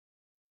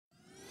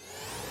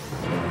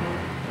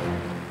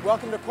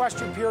Welcome to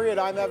Question Period.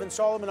 I'm Evan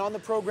Solomon. On the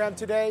program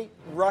today,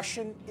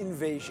 Russian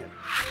invasion.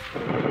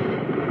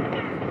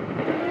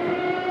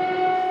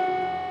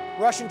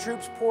 Russian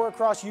troops pour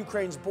across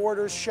Ukraine's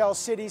borders, shell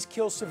cities,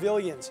 kill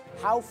civilians.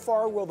 How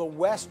far will the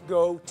West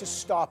go to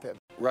stop him?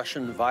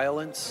 Russian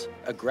violence,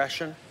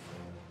 aggression,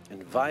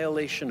 and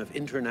violation of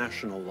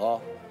international law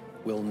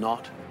will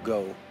not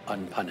go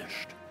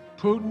unpunished.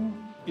 Putin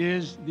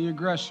is the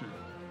aggressor.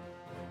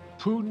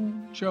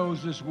 Putin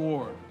chose this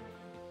war,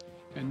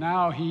 and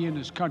now he and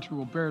his country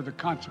will bear the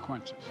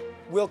consequences.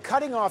 Will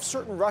cutting off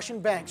certain Russian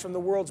banks from the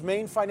world's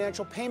main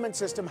financial payment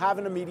system have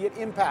an immediate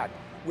impact?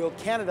 Will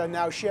Canada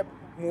now ship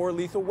more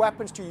lethal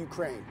weapons to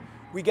Ukraine?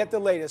 We get the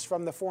latest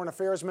from the Foreign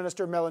Affairs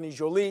Minister, Mélanie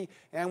Joly,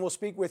 and we'll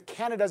speak with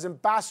Canada's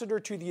ambassador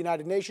to the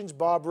United Nations,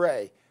 Bob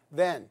Rae.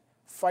 Then,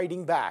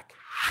 fighting back.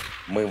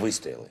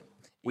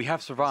 We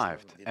have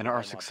survived and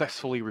are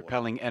successfully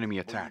repelling enemy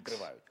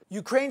attacks.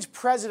 Ukraine's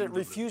president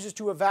refuses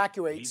to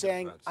evacuate,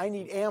 saying, "I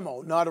need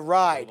ammo, not a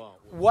ride."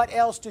 What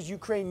else does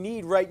Ukraine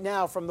need right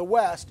now from the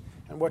West?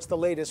 And what's the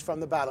latest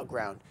from the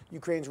battleground?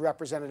 Ukraine's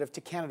representative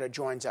to Canada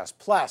joins us.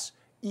 Plus,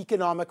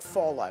 economic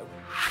fallout.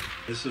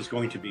 This is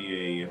going to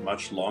be a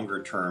much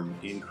longer-term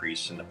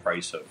increase in the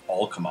price of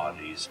all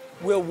commodities.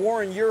 Will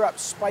war in Europe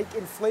spike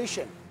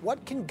inflation?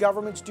 What can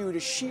governments do to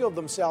shield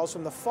themselves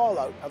from the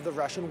fallout of the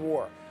Russian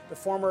war? The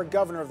former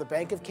governor of the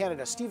Bank of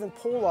Canada, Stephen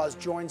Poloz,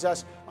 joins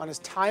us on his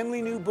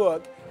timely new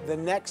book, The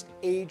Next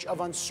Age of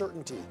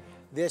Uncertainty.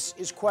 This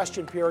is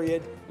Question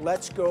Period.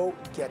 Let's go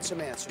get some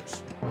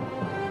answers.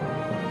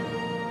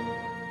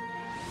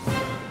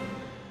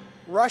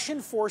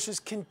 Russian forces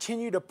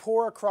continue to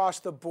pour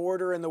across the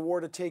border in the war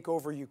to take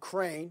over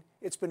Ukraine.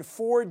 It's been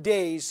 4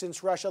 days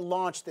since Russia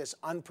launched this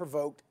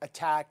unprovoked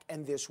attack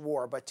and this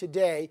war. But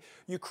today,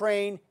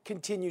 Ukraine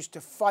continues to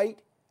fight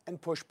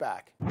and push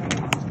back.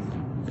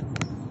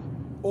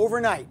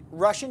 Overnight,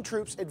 Russian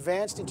troops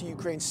advanced into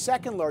Ukraine's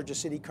second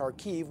largest city,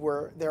 Kharkiv,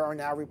 where there are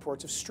now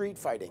reports of street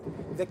fighting.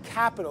 The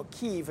capital,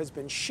 Kyiv, has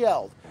been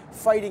shelled.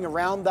 Fighting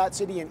around that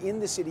city and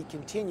in the city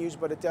continues,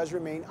 but it does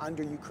remain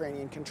under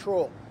Ukrainian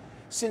control.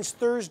 Since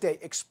Thursday,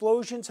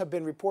 explosions have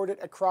been reported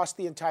across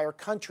the entire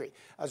country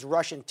as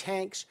Russian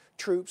tanks,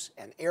 troops,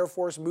 and Air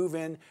Force move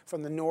in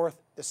from the north,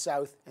 the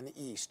south, and the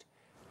east.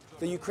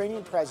 The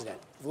Ukrainian president,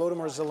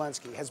 Volodymyr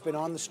Zelensky, has been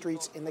on the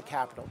streets in the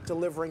capital,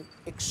 delivering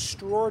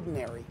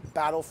extraordinary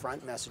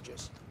battlefront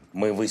messages.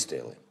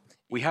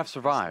 We have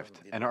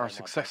survived and are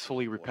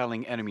successfully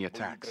repelling enemy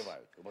attacks.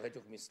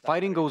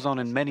 Fighting goes on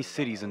in many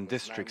cities and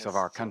districts of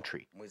our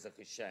country,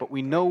 but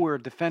we know we're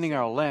defending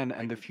our land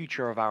and the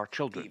future of our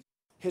children.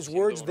 His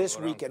words this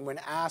weekend when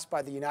asked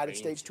by the United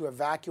States to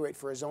evacuate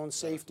for his own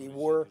safety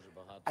were,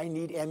 "I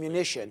need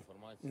ammunition,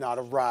 not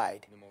a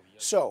ride."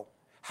 So,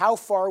 how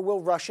far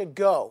will Russia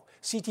go?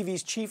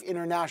 CTV's chief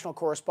international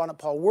correspondent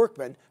Paul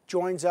Workman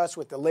joins us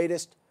with the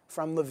latest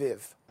from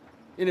Lviv.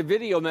 In a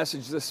video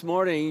message this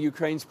morning,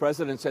 Ukraine's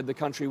president said the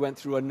country went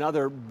through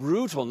another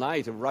brutal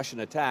night of Russian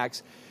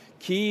attacks.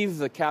 Kyiv,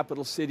 the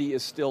capital city,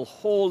 is still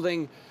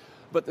holding.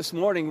 But this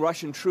morning,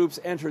 Russian troops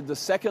entered the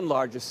second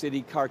largest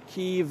city,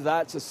 Kharkiv.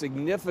 That's a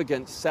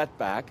significant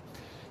setback.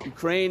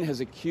 Ukraine has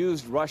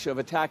accused Russia of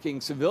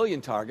attacking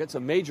civilian targets. A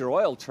major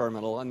oil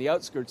terminal on the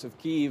outskirts of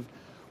Kyiv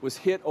was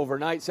hit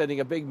overnight, sending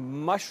a big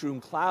mushroom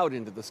cloud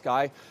into the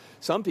sky.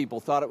 Some people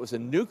thought it was a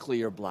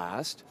nuclear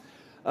blast.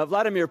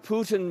 Vladimir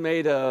Putin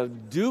made a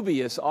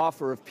dubious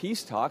offer of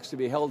peace talks to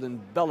be held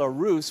in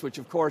Belarus, which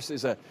of course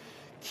is a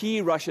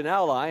key Russian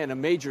ally and a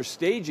major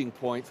staging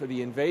point for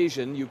the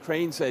invasion.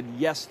 Ukraine said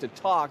yes to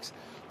talks,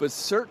 but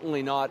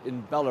certainly not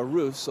in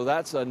Belarus, so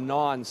that's a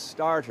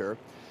non-starter.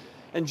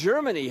 And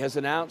Germany has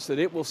announced that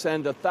it will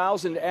send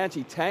 1,000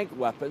 anti-tank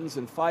weapons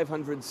and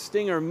 500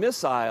 Stinger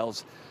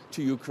missiles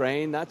to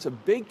Ukraine. That's a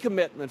big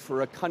commitment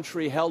for a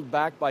country held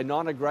back by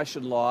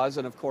non-aggression laws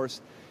and, of course,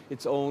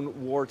 its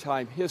own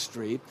wartime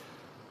history.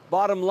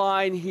 Bottom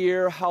line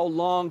here, how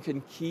long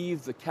can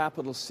Kyiv, the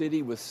capital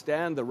city,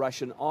 withstand the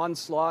Russian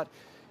onslaught?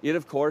 It,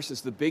 of course,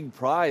 is the big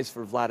prize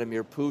for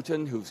Vladimir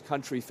Putin, whose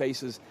country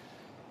faces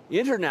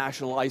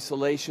international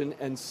isolation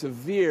and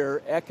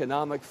severe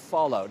economic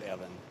fallout,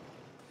 Evan.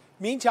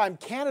 Meantime,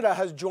 Canada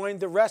has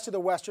joined the rest of the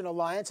Western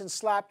Alliance and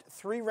slapped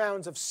 3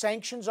 rounds of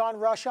sanctions on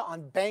Russia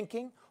on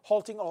banking,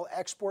 halting all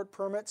export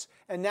permits,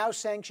 and now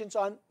sanctions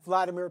on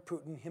Vladimir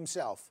Putin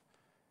himself.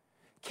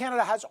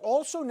 Canada has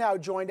also now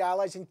joined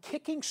allies in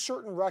kicking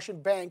certain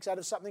Russian banks out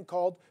of something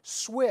called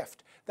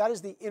SWIFT. That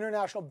is the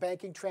International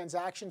Banking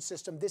Transaction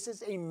System. This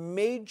is a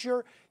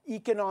major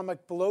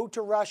economic blow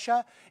to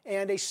Russia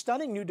and a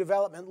stunning new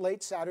development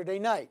late Saturday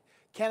night.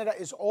 Canada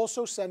is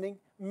also sending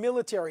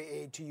military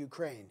aid to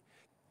Ukraine.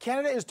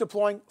 Canada is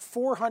deploying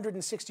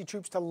 460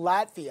 troops to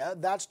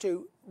Latvia. That's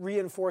to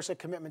reinforce a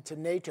commitment to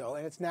NATO,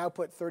 and it's now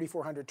put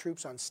 3,400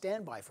 troops on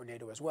standby for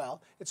NATO as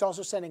well. It's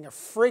also sending a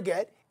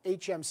frigate,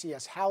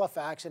 HMCS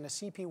Halifax, and a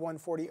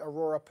CP-140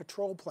 Aurora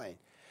patrol plane.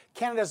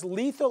 Canada's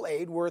lethal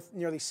aid, worth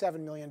nearly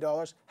 $7 million,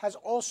 has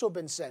also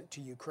been sent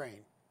to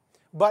Ukraine.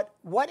 But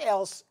what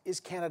else is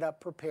Canada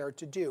prepared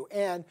to do?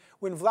 And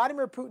when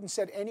Vladimir Putin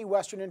said any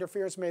Western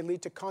interference may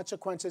lead to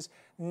consequences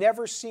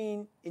never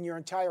seen in your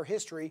entire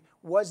history,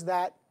 was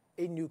that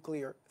a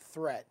nuclear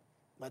threat?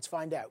 Let's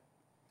find out.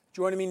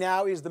 Joining me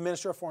now is the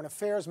Minister of Foreign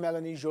Affairs,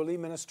 Mélanie Joly.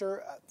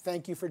 Minister,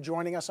 thank you for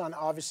joining us on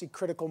obviously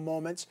critical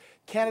moments.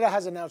 Canada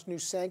has announced new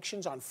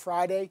sanctions on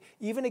Friday,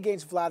 even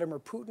against Vladimir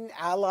Putin.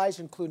 Allies,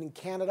 including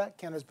Canada,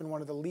 Canada's been one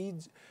of the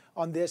leads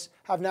on this,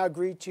 have now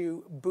agreed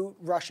to boot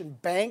Russian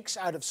banks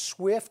out of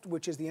SWIFT,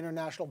 which is the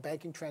international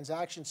banking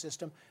transaction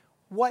system.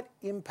 What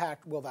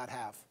impact will that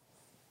have?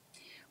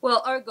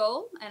 Well, our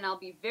goal, and I'll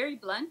be very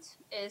blunt,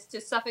 is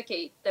to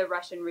suffocate the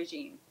Russian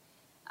regime.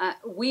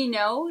 We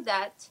know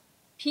that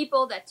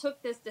people that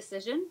took this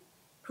decision,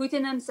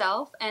 Putin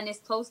himself and his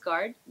close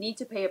guard, need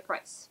to pay a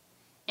price.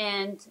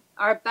 And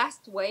our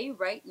best way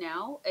right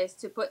now is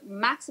to put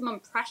maximum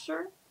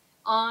pressure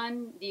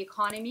on the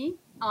economy,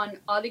 on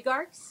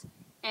oligarchs,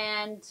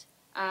 and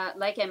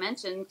like I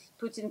mentioned,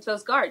 Putin's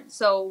close guard.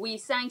 So we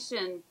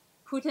sanction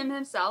Putin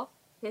himself,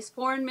 his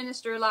foreign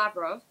minister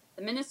Lavrov,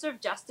 the Minister of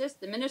Justice,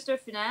 the Minister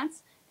of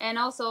Finance, and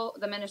also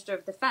the Minister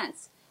of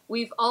Defense.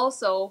 We've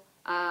also,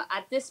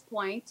 at this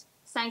point,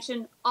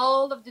 sanctioned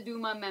all of the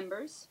Duma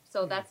members,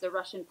 so that's the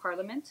Russian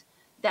parliament,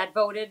 that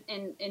voted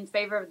in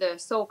favor of the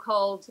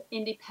so-called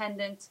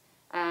independent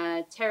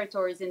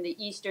territories in the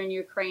eastern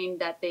Ukraine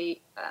that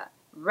they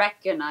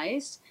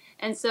recognized.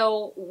 And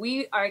so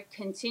we are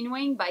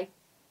continuing by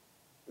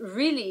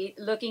really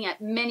looking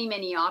at many,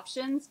 many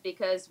options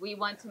because we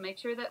want to make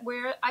sure that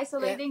we're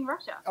isolating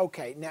Russia.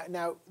 Okay.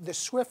 Now, the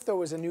SWIFT,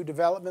 though, is a new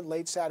development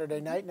late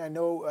Saturday night, and I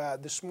know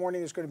this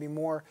morning there's going to be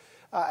more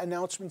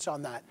announcements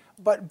on that.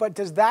 But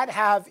does that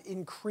have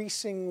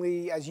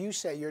increasingly, as you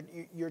say,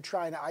 you're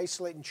trying to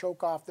isolate and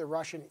choke off the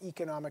Russian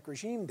economic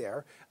regime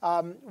there.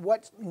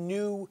 What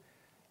new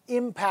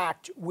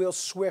impact will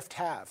SWIFT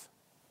have?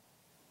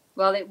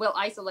 Well, it will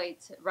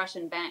isolate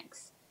Russian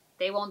banks.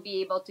 They won't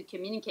be able to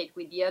communicate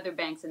with the other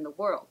banks in the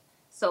world.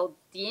 So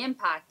the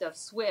impact of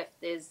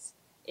SWIFT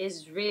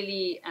is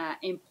really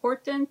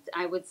important,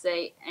 I would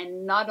say.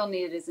 And not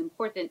only it is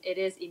important, it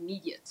is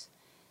immediate.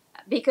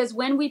 Because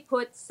when we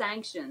put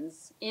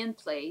sanctions in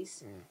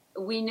place,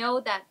 we know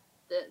that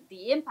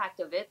the impact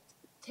of it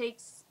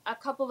takes a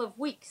couple of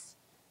weeks.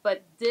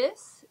 But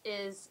this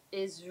is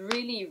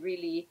really,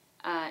 really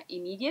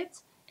immediate.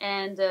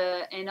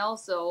 And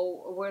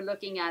also we're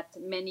looking at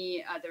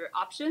many other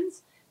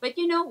options. But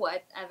you know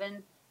what,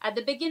 Evan? At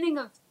the beginning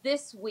of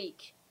this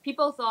week,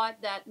 people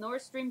thought that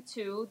Nord Stream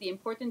 2, the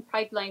important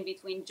pipeline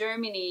between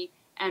Germany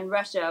and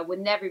Russia,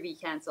 would never be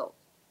canceled.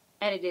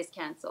 And it is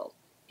canceled.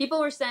 People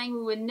were saying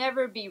we would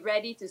never be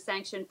ready to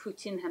sanction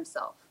Putin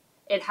himself.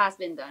 It has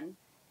been done.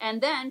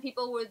 And then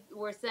people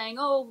were saying,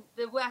 oh,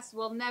 the West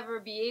will never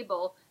be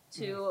able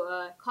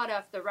to cut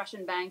off the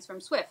Russian banks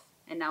from SWIFT.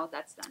 And now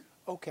that's done.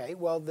 Okay,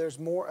 well, there's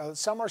more.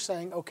 Some are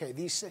saying, okay,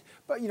 these,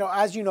 but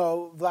as you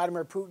know,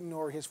 Vladimir Putin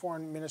or his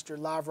foreign minister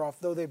Lavrov,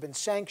 though they've been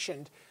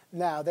sanctioned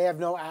now, they have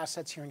no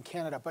assets here in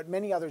Canada, but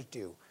many others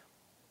do.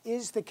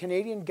 Is the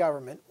Canadian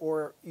government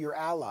or your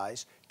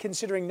allies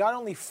considering not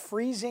only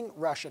freezing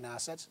Russian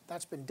assets,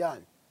 that's been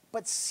done,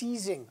 but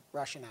seizing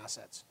Russian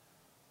assets?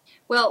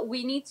 Well,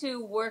 we need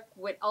to work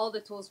with all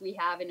the tools we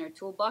have in our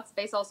toolbox,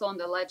 based also on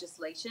the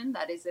legislation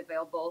that is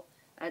available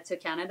to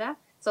Canada.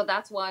 So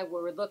that's why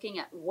we're looking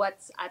at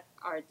what's at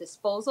our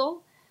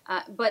disposal.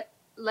 But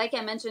like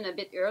I mentioned a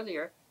bit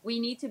earlier, we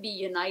need to be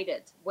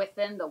united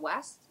within the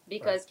West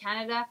because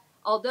Canada,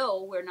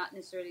 although we're not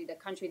necessarily the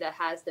country that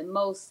has the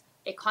most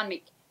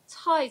economic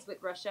ties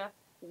with Russia,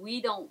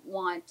 we don't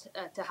want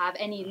to have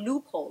any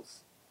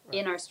loopholes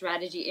in our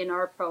strategy, in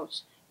our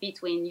approach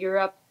between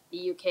Europe,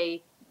 the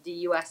UK, the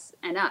US,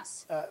 and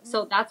us.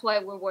 So that's why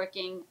we're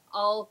working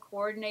all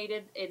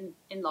coordinated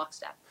in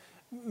lockstep.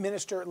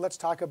 Minister, let's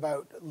talk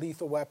about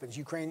lethal weapons.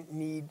 Ukraine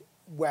need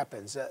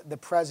weapons. The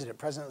President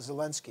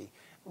Zelensky,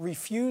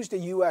 refused a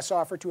U.S.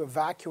 offer to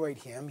evacuate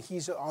him.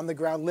 He's on the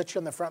ground,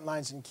 literally on the front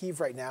lines in Kyiv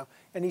right now.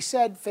 And he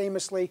said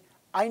famously,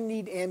 I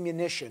need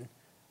ammunition,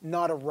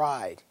 not a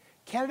ride.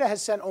 Canada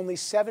has sent only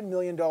 $7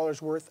 million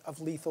worth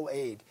of lethal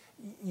aid.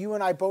 You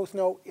and I both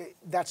know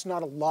that's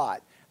not a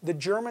lot. The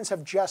Germans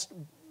have just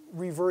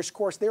reversed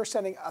course. They're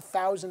sending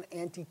 1,000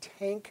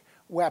 anti-tank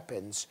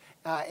weapons,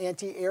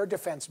 anti-air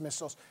defense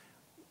missiles.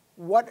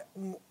 What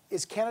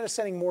is Canada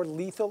sending more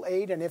lethal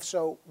aid, and if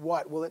so,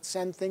 what? Will it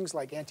send things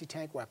like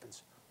anti-tank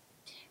weapons?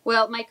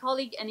 Well, my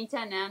colleague Anita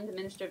Anand, the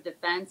Minister of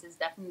Defense, is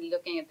definitely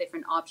looking at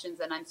different options,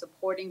 and I'm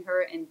supporting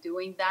her in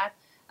doing that.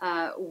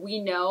 We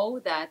know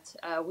that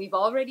we've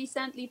already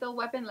sent lethal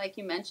weapons, like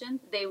you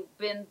mentioned. They've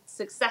been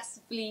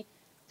successfully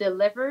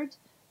delivered,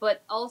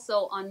 but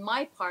also on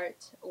my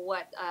part,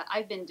 what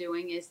I've been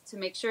doing is to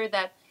make sure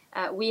that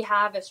we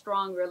have a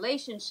strong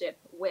relationship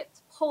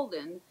with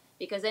Poland,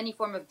 because any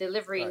form of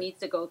delivery needs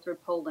to go through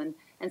Poland.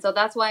 And so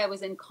that's why I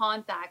was in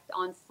contact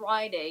on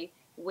Friday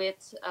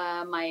with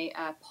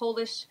my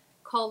Polish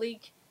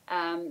colleague,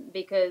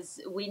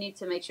 because we need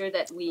to make sure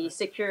that we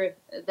secure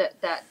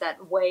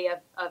that way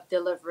of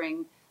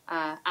delivering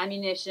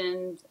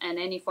ammunition and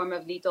any form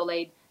of lethal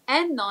aid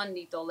and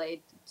non-lethal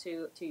aid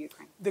to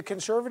Ukraine. The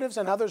Conservatives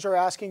and others are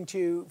asking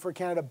for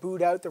Canada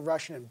boot out the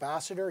Russian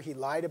ambassador. He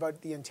lied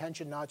about the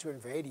intention not to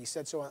invade. He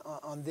said so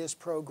on this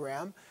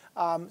program.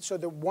 So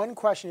the one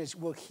question is,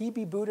 will he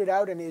be booted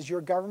out? And is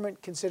your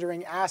government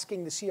considering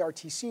asking the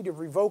CRTC to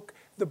revoke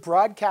the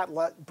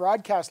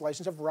broadcast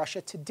license of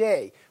Russia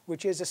Today,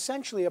 which is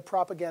essentially a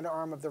propaganda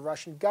arm of the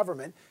Russian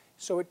government,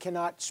 so it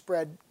cannot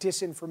spread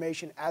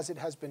disinformation as it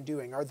has been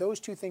doing? Are those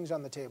two things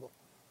on the table?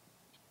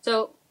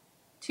 So,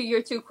 to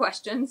your two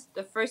questions,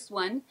 the first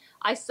one,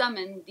 I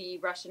summoned the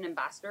Russian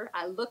ambassador.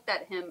 I looked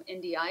at him in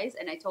the eyes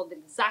and I told him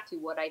exactly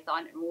what I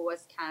thought and what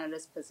was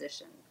Canada's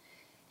position.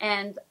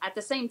 And at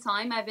the same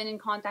time, I've been in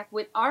contact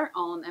with our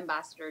own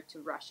ambassador to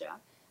Russia.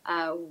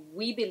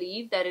 We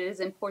believe that it is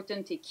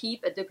important to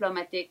keep a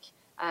diplomatic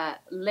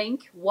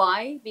link.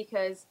 Why?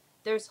 Because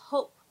there's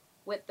hope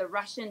with the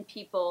Russian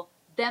people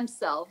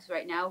themselves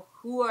right now,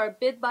 who are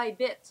bit by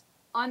bit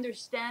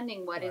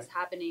understanding what is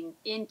happening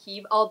in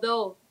Kyiv,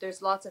 although there's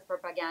lots of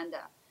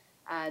propaganda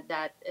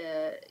that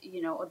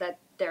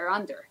they're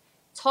under.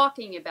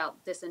 Talking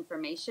about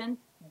disinformation,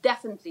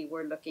 definitely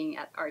we're looking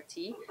at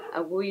RT.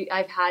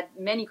 I've had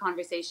many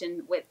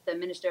conversations with the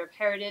Minister of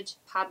Heritage,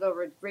 Pablo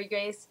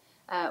Rodriguez.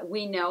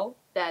 We know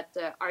that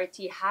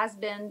RT has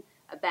been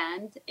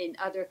banned in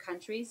other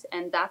countries,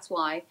 and that's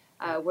why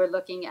we're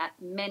looking at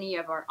many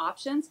of our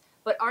options.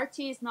 But RT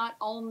is not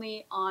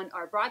only on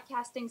our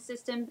broadcasting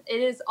system,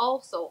 it is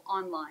also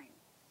online.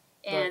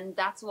 And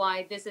that's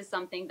why this is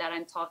something that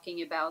I'm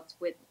talking about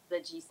with the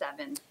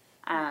G7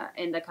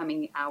 in the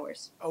coming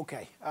hours.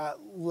 Okay.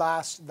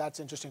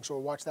 That's interesting. So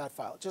we'll watch that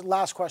file. Just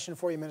last question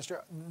for you,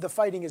 Minister. The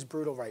fighting is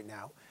brutal right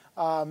now.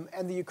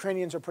 And the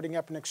Ukrainians are putting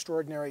up an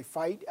extraordinary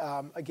fight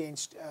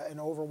against an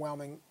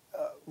overwhelming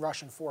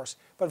Russian force.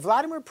 But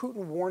Vladimir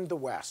Putin warned the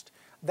West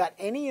that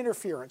any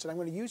interference, and I'm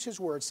going to use his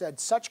words, said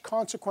such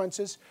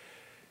consequences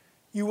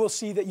you will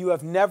see that you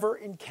have never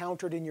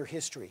encountered in your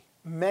history.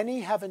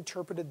 Many have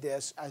interpreted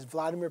this as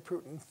Vladimir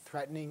Putin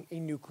threatening a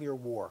nuclear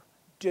war.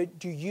 Do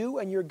you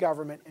and your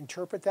government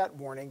interpret that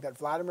warning that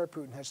Vladimir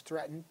Putin has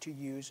threatened to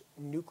use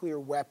nuclear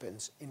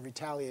weapons in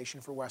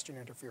retaliation for Western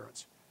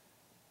interference?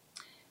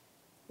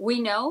 We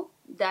know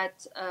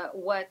that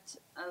what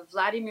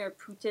Vladimir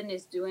Putin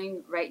is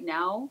doing right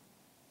now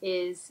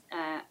is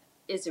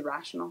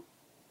irrational.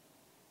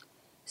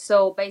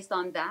 So based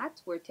on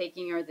that, we're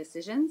taking our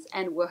decisions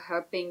and we're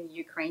helping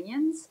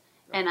Ukrainians.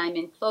 And I'm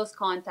in close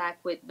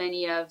contact with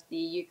many of the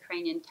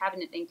Ukrainian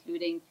cabinet,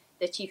 including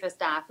the chief of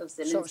staff of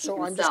Zelensky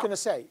So I'm just going to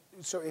say,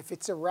 so if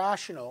it's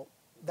irrational,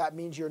 that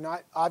means you're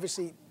not,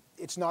 obviously,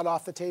 it's not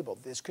off the table.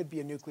 This could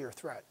be a nuclear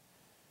threat.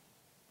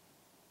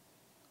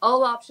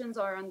 All options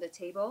are on the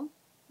table,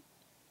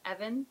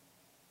 Evan.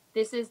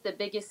 This is the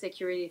biggest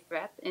security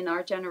threat in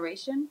our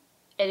generation.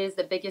 It is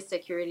the biggest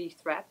security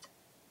threat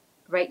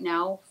right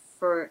now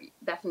for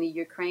definitely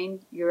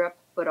Ukraine, Europe,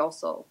 but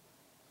also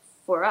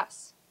for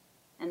us.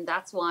 And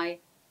that's why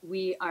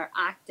we are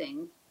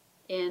acting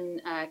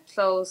in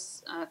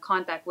close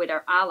contact with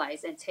our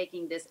allies and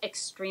taking this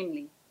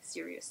extremely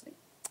seriously.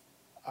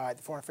 All right,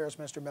 the Foreign Affairs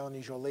Minister,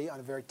 Mélanie Joly, on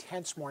a very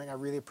tense morning. I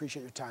really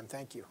appreciate your time.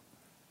 Thank you.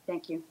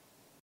 Thank you.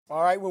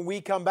 All right, when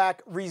we come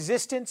back,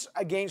 resistance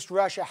against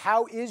Russia.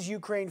 How is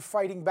Ukraine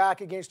fighting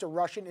back against a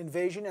Russian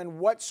invasion, and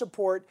what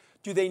support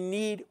do they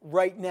need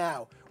right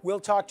now?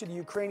 We'll talk to the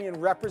Ukrainian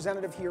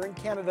representative here in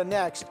Canada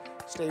next.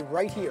 Stay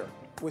right here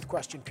with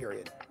Question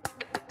Period.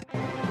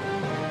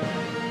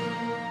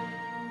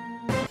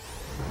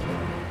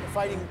 The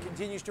fighting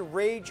continues to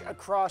rage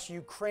across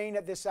Ukraine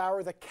at this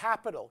hour. The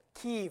capital,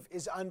 Kyiv,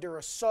 is under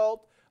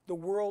assault. The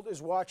world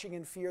is watching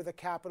in fear the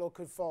capital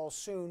could fall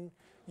soon.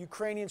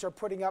 Ukrainians are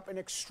putting up an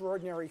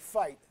extraordinary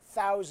fight,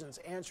 thousands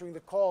answering the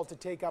call to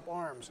take up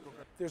arms.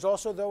 There's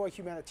also, though, a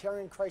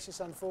humanitarian crisis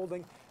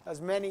unfolding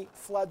as many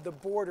flood the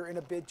border in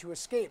a bid to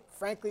escape.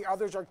 Frankly,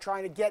 others are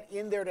trying to get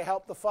in there to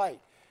help the fight.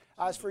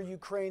 As for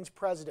Ukraine's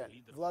president,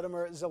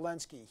 Volodymyr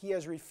Zelensky, he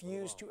has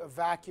refused to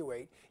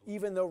evacuate,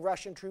 even though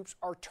Russian troops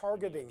are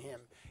targeting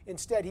him.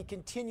 Instead, he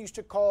continues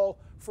to call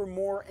for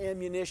more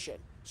ammunition.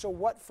 So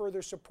what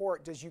further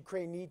support does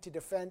Ukraine need to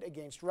defend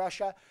against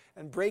Russia?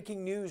 And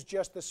breaking news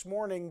just this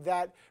morning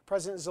that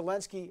President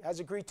Zelensky has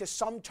agreed to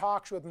some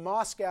talks with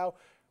Moscow,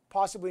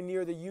 possibly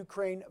near the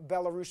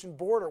Ukraine-Belarusian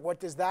border.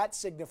 What does that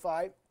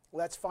signify?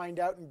 Let's find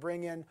out and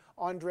bring in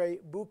Andrei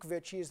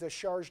Bukovich. He is the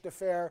charge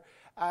d'affaires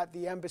at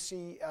the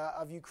Embassy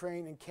of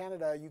Ukraine in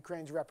Canada,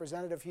 Ukraine's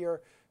representative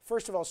here.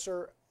 First of all,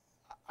 sir,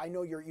 I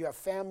know you have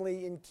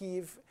family in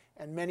Kyiv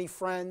and many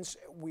friends.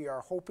 We are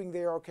hoping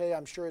they're okay.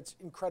 I'm sure it's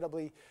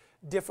incredibly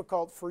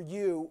difficult for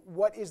you.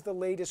 What is the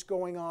latest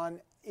going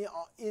on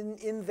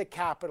in the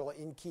capital,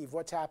 in Kyiv?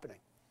 What's happening?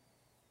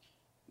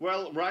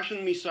 Well,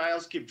 Russian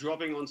missiles keep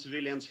dropping on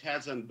civilians'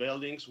 heads and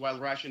buildings, while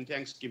Russian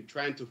tanks keep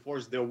trying to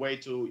force their way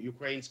to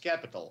Ukraine's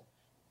capital.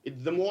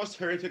 It's the most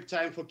horrific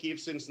time for Kyiv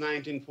since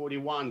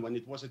 1941, when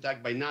it was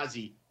attacked by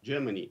Nazi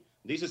Germany.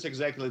 This is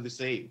exactly the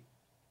same.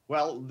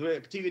 Well, the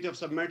activity of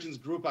submergence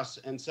groups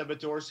and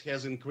saboteurs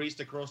has increased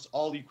across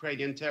all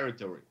Ukrainian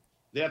territory.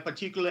 They are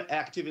particularly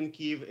active in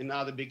Kyiv and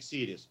other big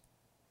cities.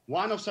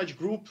 One of such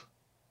group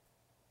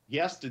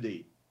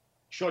yesterday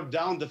shot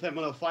down the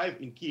family of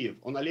 5 in Kyiv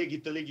on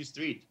Alegi Telegi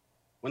Street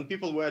when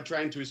people were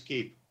trying to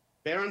escape.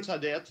 Parents are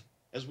dead,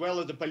 as well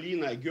as the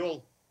Polina, a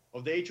girl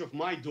of the age of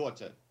my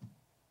daughter.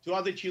 2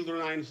 other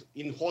children are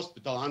in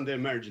hospital under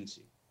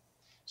emergency.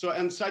 So,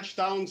 and such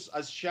towns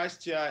as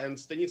Shastia and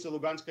Stanitsa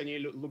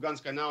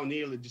Lugansk are now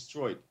nearly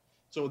destroyed.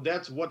 So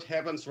that's what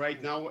happens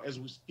right now as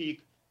we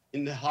speak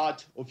in the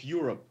heart of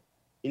Europe,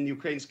 in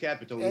Ukraine's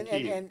capital, in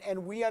Kyiv.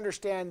 And we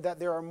understand that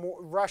there are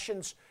more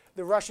Russians,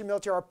 the Russian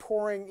military are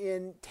pouring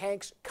in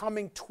tanks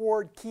coming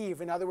toward Kyiv.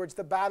 In other words,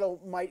 the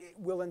battle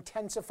will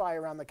intensify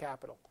around the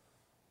capital.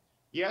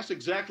 Yes,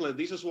 exactly.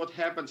 This is what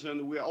happens,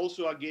 and we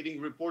also are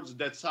getting reports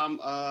that some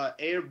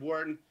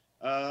airborne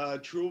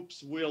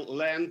troops will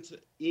land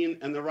in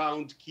and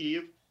around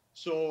Kyiv.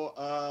 So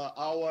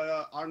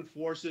our armed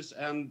forces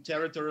and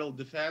territorial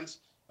defense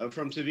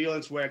from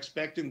civilians were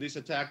expecting this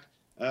attack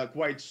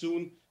quite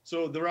soon.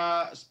 So there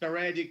are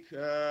sporadic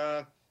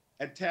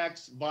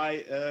attacks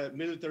by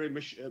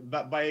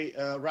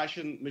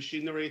Russian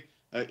machinery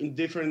in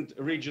different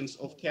regions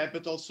of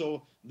capital.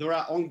 So there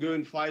are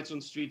ongoing fights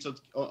on streets of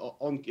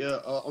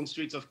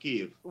streets of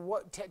Kyiv.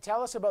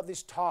 Tell us about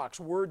these talks.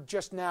 Word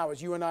just now,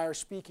 as you and I are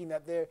speaking,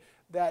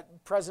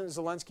 that President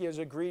Zelensky has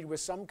agreed with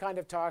some kind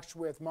of talks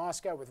with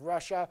Moscow, with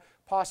Russia,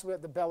 possibly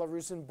at the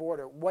Belarusian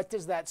border. What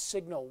does that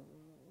signal?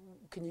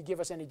 Can you give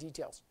us any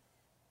details?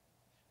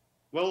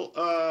 Well,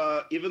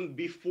 even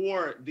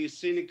before the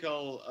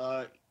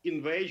cynical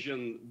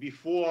invasion,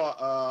 before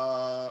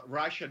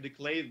Russia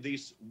declared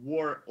this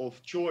war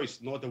of choice,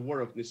 not a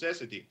war of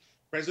necessity,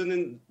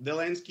 President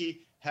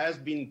Zelensky has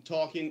been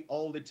talking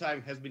all the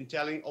time, has been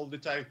telling all the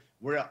time,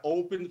 we're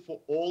open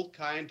for all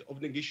kinds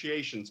of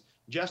negotiations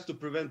just to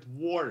prevent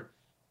war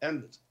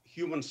and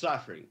human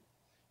suffering.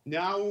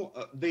 Now,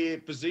 the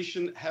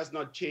position has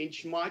not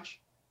changed much,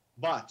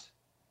 but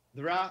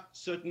there are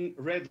certain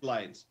red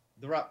lines.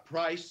 There are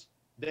prices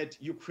that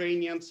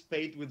Ukrainians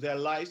paid with their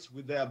lives,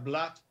 with their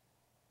blood.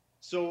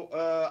 So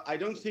I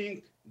don't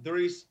think there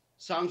is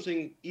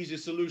something easy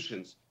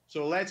solutions.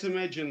 So let's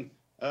imagine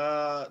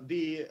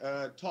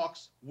the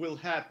talks will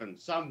happen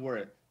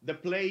somewhere. The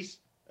place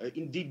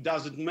indeed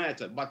doesn't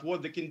matter, but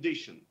what the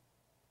condition?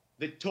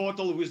 The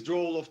total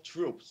withdrawal of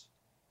troops,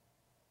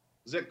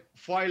 the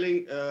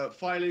filing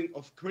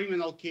of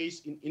criminal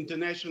case in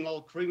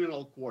International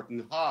Criminal Court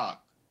in Hague.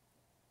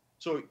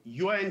 So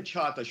UN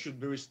Charter should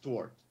be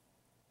restored.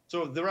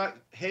 So there are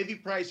heavy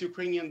price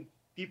Ukrainian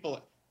people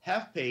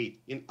have paid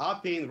and are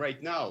paying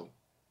right now.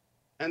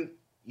 And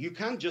you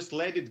can't just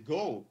let it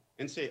go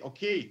and say,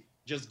 okay,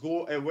 just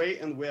go away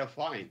and we're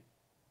fine.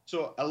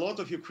 So a lot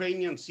of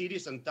Ukrainian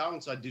cities and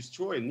towns are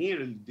destroyed,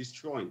 nearly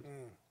destroyed.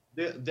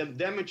 The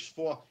damage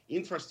for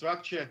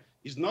infrastructure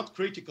is not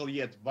critical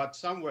yet, but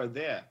somewhere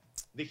there.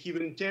 The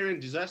humanitarian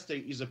disaster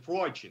is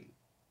approaching.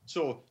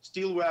 So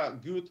still we are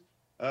good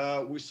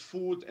with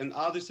food and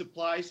other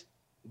supplies,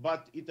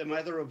 but it's a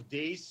matter of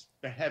days,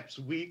 perhaps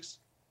weeks,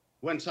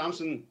 when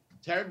something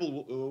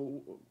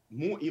terrible,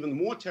 even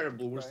more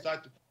terrible,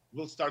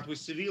 will start with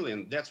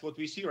civilians. That's what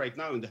we see right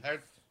now in the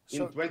heart,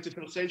 in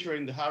 21st century,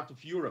 in the heart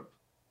of Europe.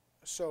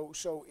 So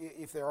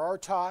if there are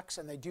talks,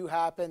 and they do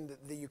happen,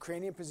 the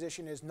Ukrainian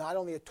position is not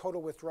only a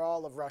total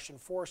withdrawal of Russian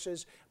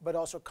forces, but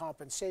also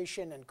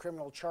compensation and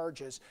criminal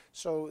charges.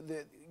 So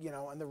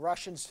and the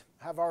Russians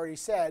have already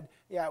said,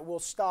 yeah, we'll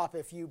stop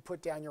if you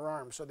put down your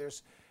arms. So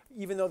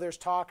even though there's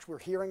talks, we're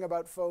hearing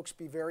about folks,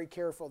 be very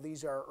careful.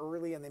 These are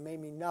early and they may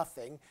mean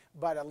nothing,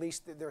 but at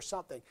least there's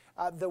something.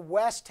 The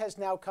West has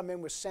now come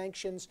in with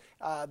sanctions,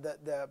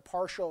 the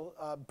partial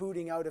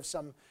booting out of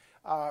some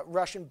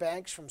Russian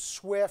banks from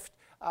SWIFT.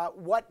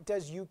 What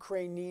does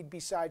Ukraine need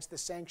besides the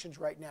sanctions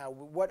right now?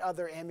 What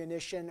other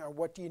ammunition or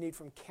what do you need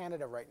from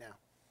Canada right now?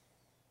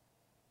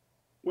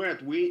 Well,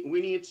 we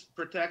need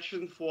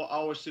protection for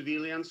our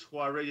civilians who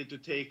are ready to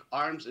take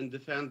arms and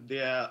defend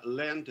their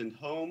land and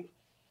home.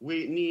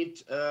 We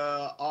need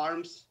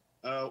arms,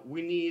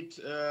 we need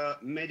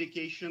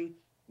medication,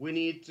 we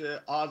need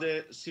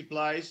other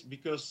supplies,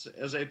 because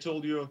as I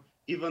told you,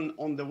 even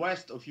on the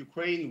west of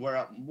Ukraine, where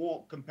are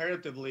more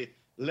comparatively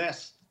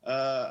less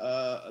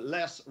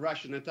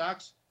Russian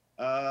attacks,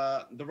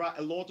 there are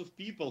a lot of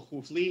people who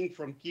are fleeing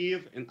from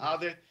Kyiv and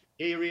other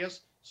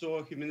areas, so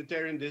a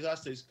humanitarian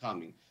disaster is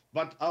coming.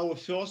 But our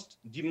first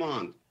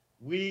demand,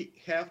 we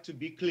have to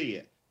be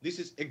clear. This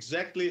is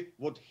exactly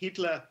what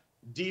Hitler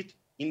did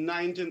in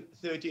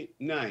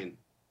 1939.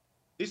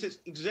 This is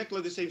exactly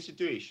the same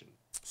situation.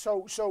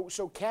 So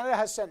Canada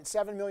has sent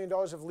 $7 million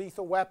of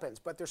lethal weapons,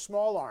 but they're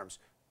small arms.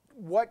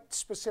 What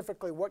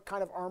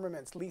kind of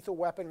armaments, lethal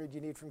weaponry do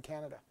you need from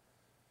Canada?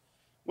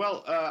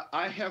 Well,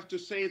 I have to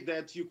say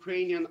that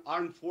Ukrainian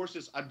armed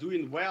forces are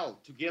doing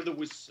well together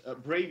with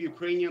brave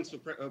Ukrainians to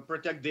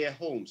protect their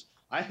homes.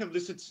 I have the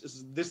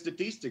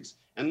statistics,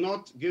 and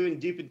not going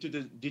deep into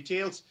the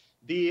details.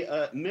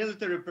 The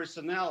military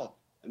personnel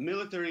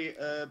military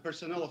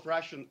personnel of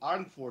Russian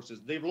armed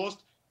forces. They've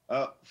lost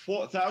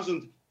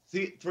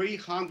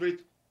 4,300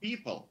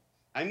 people.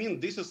 I mean,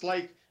 this is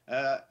like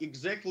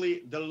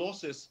exactly the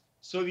losses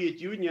Soviet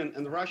Union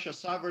and Russia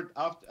suffered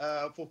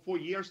after, for 4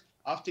 years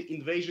after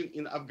invasion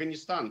in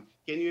Afghanistan.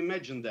 Can you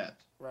imagine that?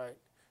 Right.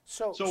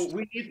 So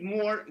we need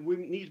more. We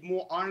need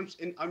more arms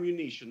and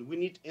ammunition. We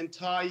need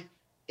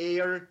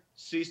anti-air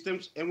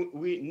systems, and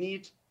we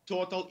need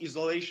total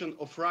isolation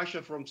of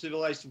Russia from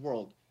civilized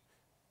world.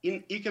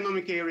 In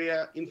economic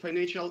area, in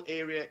financial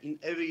area, in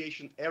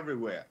aviation,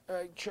 everywhere.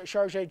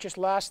 Sergei, just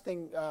last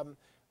thing.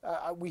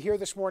 We hear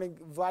this morning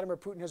Vladimir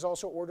Putin has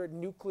also ordered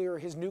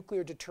his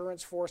nuclear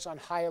deterrence force on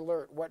high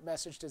alert. What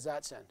message does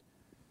that send?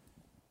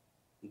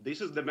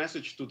 This is the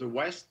message to the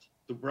West,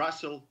 to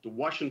Brussels, to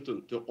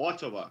Washington, to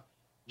Ottawa.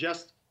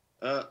 Just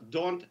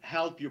don't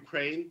help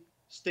Ukraine.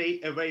 Stay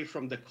away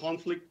from the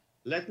conflict.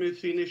 Let me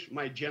finish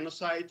my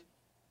genocide.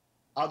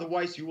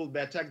 Otherwise, you will be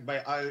attacked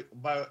by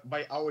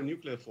our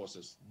nuclear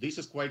forces. This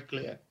is quite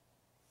clear.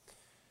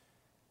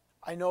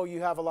 I know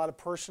you have a lot of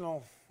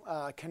personal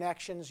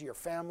connections. Your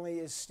family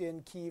is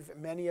in Kyiv.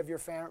 Many of your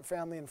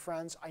family and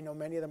friends, I know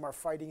many of them are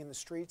fighting in the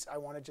streets. I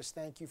want to just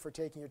thank you for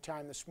taking your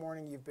time this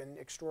morning. You've been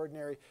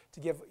extraordinary to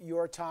give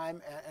your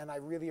time, and I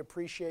really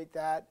appreciate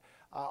that.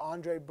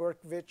 Andrei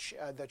Burkovich,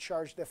 the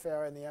Charge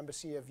d'Affaires in the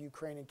Embassy of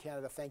Ukraine in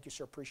Canada, thank you,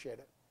 sir. Appreciate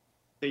it.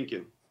 Thank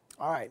you.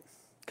 All right.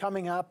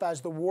 Coming up,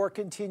 as the war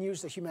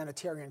continues, the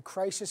humanitarian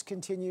crisis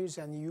continues,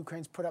 and the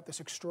Ukraine's put up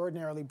this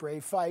extraordinarily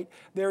brave fight,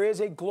 there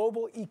is a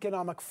global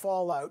economic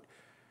fallout.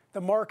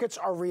 The markets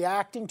are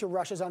reacting to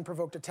Russia's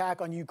unprovoked attack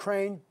on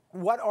Ukraine.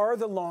 What are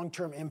the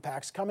long-term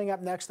impacts? Coming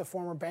up next, the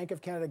former Bank of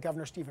Canada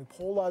Governor Stephen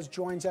Poloz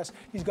joins us.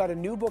 He's got a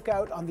new book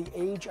out on the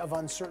age of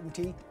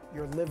uncertainty.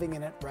 You're living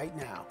in it right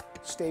now.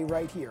 Stay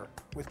right here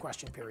with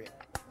Question Period.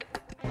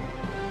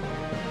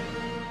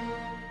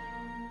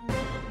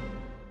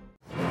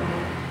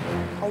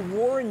 A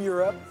war in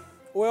Europe.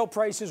 Oil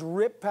prices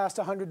ripped past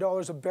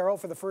 $100 a barrel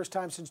for the first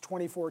time since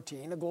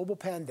 2014, a global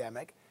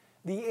pandemic.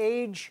 The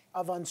age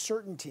of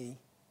uncertainty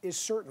is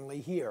certainly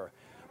here.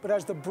 But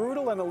as the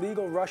brutal and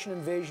illegal Russian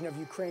invasion of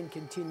Ukraine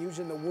continues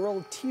and the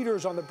world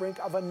teeters on the brink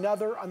of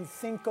another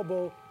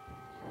unthinkable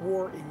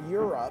war in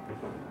Europe,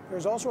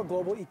 there's also a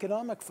global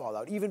economic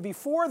fallout. Even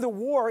before the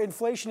war,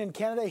 inflation in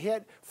Canada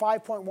hit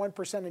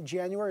 5.1% in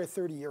January, a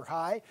 30-year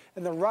high,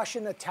 and the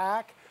Russian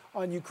attack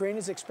on Ukraine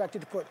is expected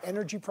to put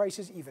energy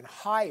prices even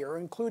higher,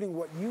 including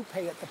what you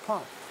pay at the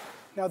pump.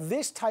 Now,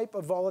 this type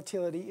of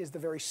volatility is the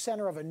very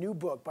center of a new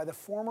book by the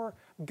former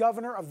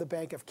governor of the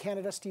Bank of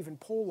Canada, Stephen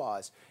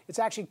Poloz. It's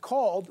actually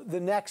called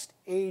The Next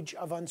Age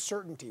of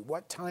Uncertainty.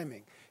 What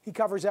timing? He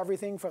covers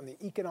everything from the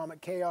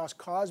economic chaos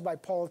caused by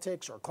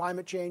politics or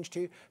climate change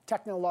to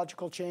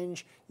technological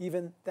change,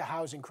 even the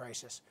housing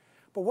crisis.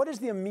 But what is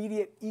the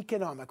immediate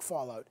economic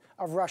fallout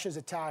of Russia's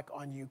attack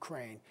on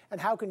Ukraine? And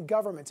how can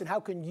governments and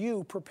how can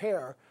you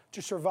prepare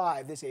to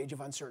survive this age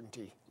of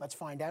uncertainty? Let's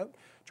find out.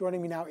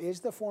 Joining me now is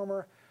the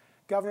former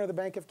Governor of the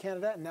Bank of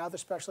Canada and now the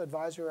Special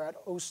Advisor at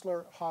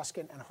Osler,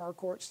 Hoskin and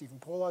Harcourt, Stephen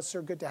Poloz.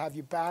 Sir, good to have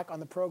you back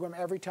on the program.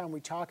 Every time we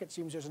talk, it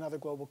seems there's another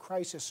global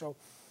crisis. So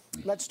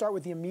let's start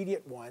with the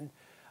immediate one.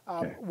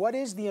 Okay. What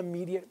is the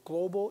immediate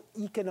global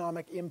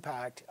economic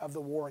impact of the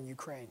war in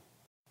Ukraine?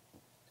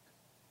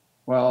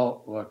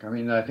 Well, look, I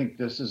mean, I think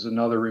this is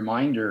another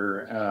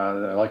reminder,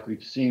 like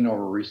we've seen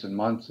over recent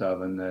months,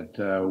 Evan,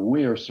 that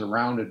we are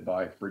surrounded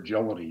by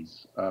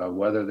fragilities,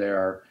 whether they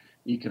are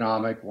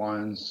economic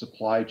ones,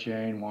 supply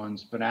chain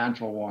ones,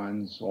 financial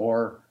ones,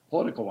 or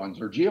political ones,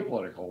 or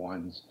geopolitical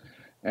ones.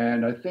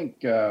 And I think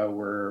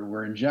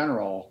we're in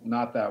general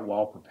not that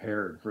well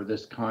prepared for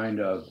this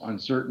kind of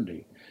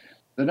uncertainty.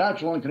 The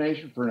natural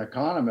inclination for an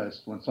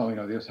economist when something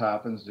like this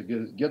happens to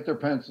get their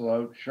pencil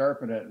out,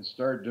 sharpen it, and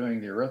start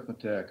doing the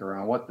arithmetic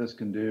around what this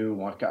can do,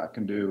 what that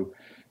can do,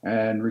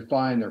 and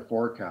refine their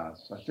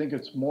forecasts. I think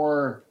it's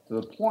more to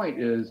the point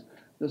is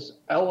this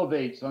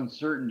elevates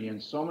uncertainty in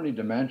so many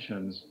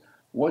dimensions.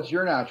 What's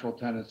your natural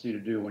tendency to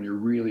do when you're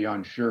really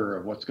unsure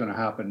of what's going to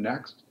happen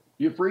next?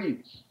 You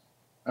freeze.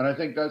 And I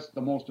think that's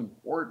the most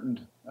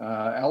important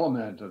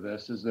element of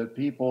this is that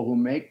people who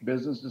make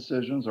business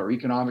decisions or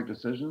economic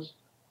decisions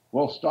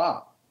will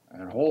stop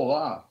and hold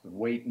off and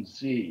wait and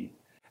see.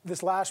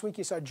 This last week,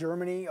 you saw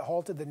Germany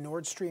halted the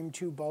Nord Stream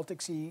 2 Baltic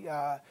Sea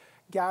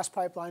gas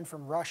pipeline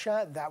from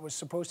Russia that was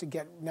supposed to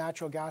get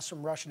natural gas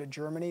from Russia to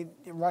Germany.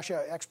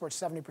 Russia exports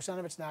 70%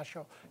 of its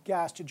natural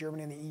gas to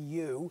Germany and the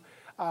EU.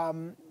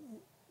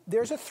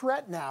 There's a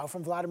threat now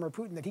from Vladimir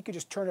Putin that he could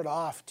just turn it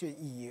off to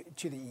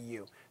the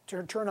EU,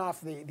 turn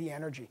off the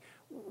energy.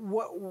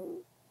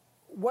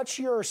 What's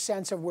your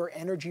sense of where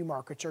energy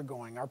markets are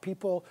going? Are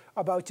people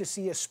about to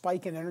see a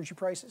spike in energy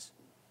prices?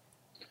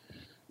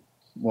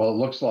 Well, it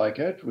looks like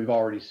it. We've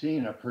already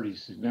seen a pretty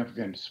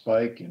significant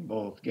spike in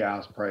both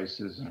gas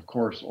prices and, of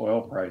course,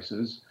 oil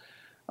prices.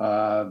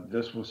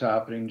 This was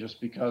happening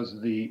just because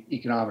of the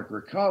economic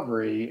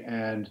recovery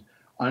and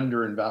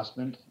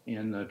underinvestment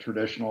in the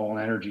traditional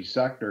energy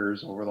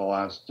sectors over the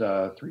last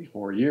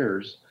 3-4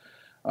 years.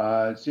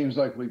 It seems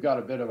like we've got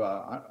a bit of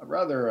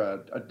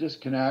a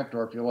disconnect,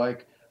 or if you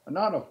like,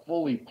 not a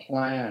fully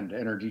planned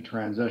energy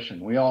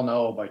transition. We all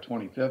know by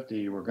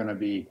 2050 we're going to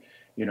be,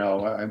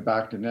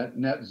 back to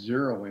net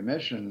zero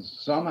emissions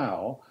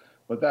somehow,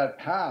 but that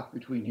path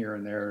between here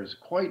and there is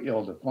quite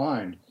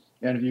ill-defined.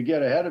 And if you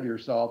get ahead of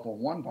yourself on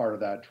one part of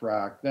that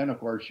track, then of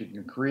course you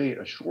can create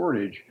a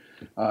shortage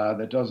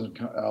that doesn't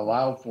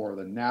allow for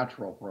the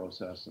natural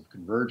process of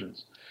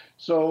convergence.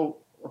 So,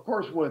 of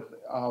course, with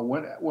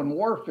when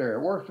warfare,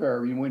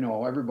 we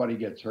know everybody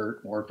gets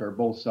hurt. Warfare,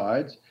 both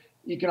sides.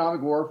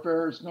 Economic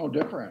warfare is no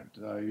different.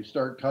 You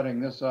start cutting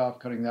this off,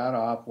 cutting that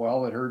off.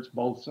 Well, it hurts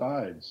both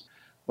sides,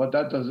 but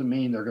that doesn't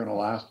mean they're going to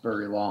last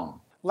very long.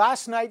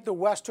 Last night, the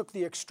West took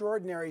the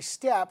extraordinary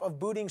step of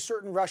booting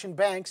certain Russian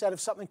banks out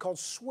of something called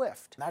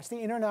SWIFT. That's the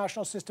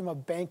international system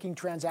of banking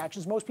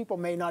transactions. Most people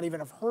may not even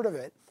have heard of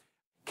it.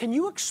 Can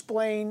you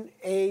explain,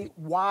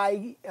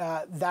 why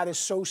that is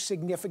so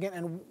significant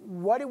and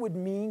what it would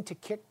mean to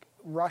kick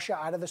Russia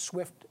out of the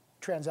SWIFT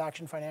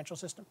transaction financial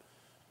system?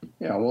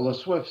 Yeah, well, the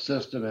SWIFT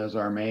system is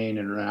our main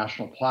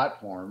international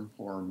platform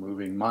for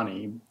moving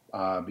money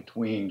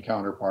between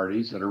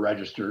counterparties that are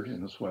registered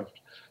in the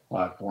SWIFT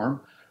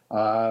platform.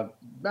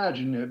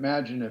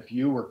 Imagine if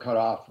you were cut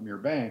off from your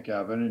bank,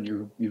 Evan,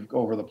 and you've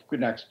over the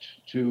next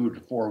 2 to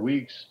 4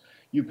 weeks,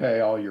 you pay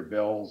all your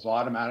bills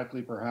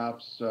automatically,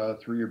 perhaps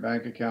through your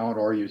bank account,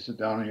 or you sit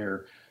down on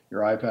your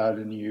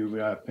iPad and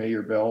you pay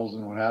your bills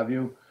and what have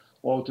you.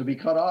 Well, to be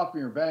cut off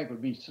from your bank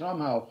would be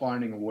somehow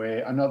finding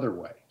another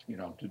way,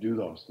 to do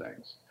those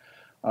things.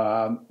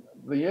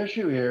 The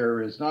issue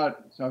here is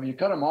not, so if you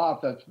cut them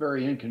off, that's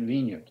very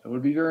inconvenient. It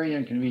would be very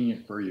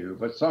inconvenient for you,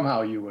 but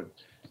somehow you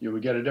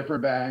would get a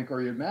different bank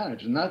or you'd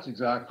manage. And that's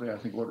exactly, I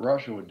think, what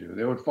Russia would do.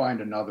 They would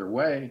find another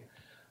way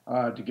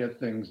to get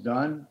things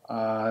done,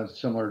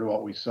 similar to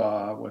what we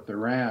saw with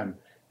Iran.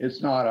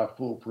 It's not a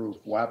foolproof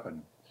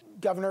weapon.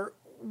 Governor,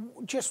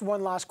 just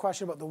one last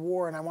question about the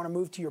war, and I want to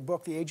move to your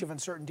book, The Age of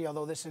Uncertainty,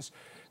 although this is,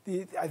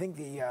 I think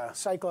the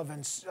cycle of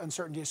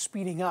uncertainty is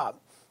speeding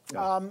up.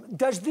 Yeah.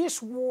 Does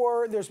this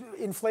war,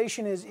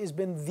 inflation has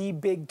been the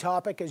big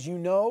topic, as you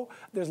know.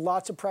 There's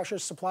lots of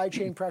pressures, supply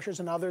chain pressures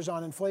and others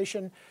on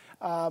inflation.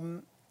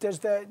 Does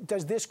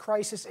this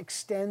crisis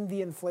extend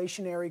the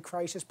inflationary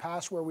crisis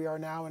past where we are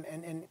now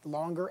and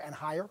longer and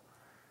higher?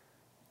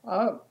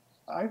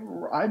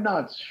 I'm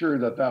not sure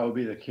that would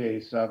be the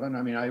case, Evan.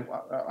 I mean,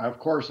 of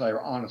course,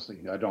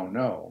 honestly, I don't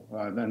know.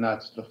 And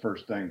that's the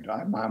first thing.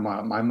 I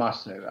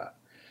must say that.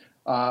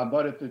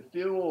 But if it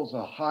fuels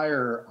a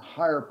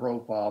higher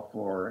profile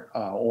for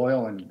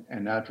oil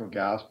and natural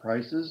gas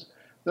prices,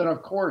 then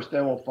of course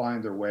they will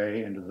find their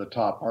way into the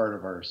top part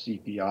of our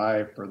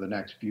CPI for the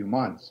next few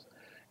months.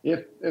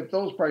 If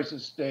those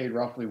prices stayed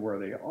roughly where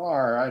they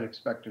are, I'd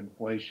expect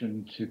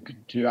inflation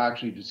to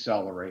actually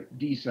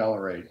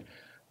decelerate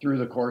through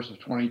the course of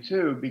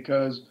 22,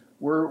 because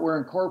we're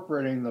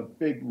incorporating the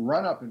big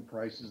run-up in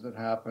prices that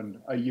happened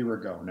a year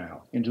ago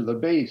now into the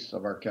base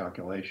of our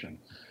calculation.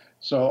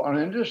 So in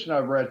addition,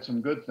 I've read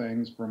some good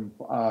things from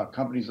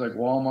companies like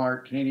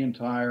Walmart, Canadian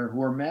Tire,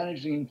 who are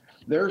managing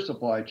their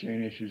supply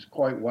chain issues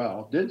quite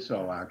well, did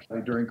so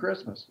actually during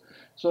Christmas.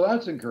 So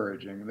that's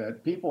encouraging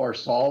that people are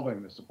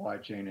solving the supply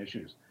chain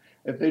issues.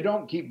 If they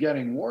don't keep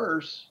getting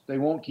worse, they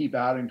won't keep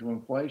adding to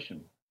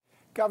inflation.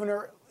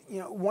 Governor,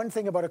 one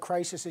thing about a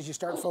crisis is you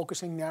start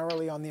focusing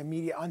narrowly on the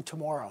immediate, on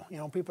tomorrow.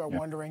 People are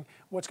wondering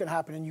what's going to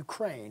happen in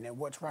Ukraine and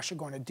what's Russia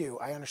going to do.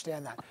 I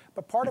understand that.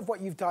 But part of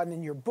what you've done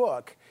in your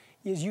book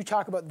is you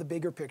talk about the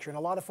bigger picture, and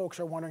a lot of folks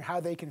are wondering how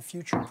they can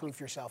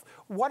future-proof yourself.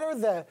 What are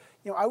the,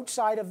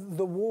 outside of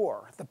the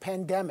war, the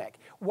pandemic,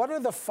 what are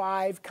the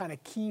 5 kind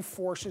of key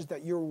forces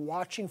that you're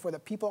watching for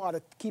that people ought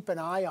to keep an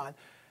eye on,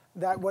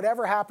 that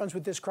whatever happens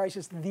with this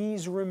crisis,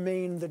 these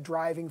remain the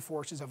driving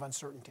forces of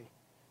uncertainty?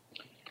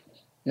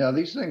 Yeah,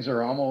 these things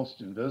are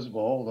almost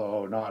invisible,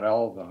 though not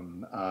all of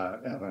them,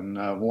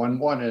 Evan.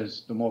 One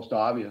is the most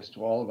obvious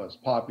to all of us,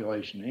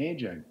 population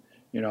aging.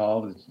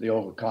 It's the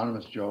old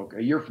economist joke.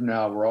 A year from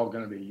now, we're all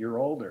going to be a year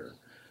older.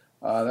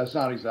 That's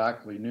not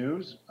exactly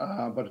news.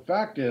 But the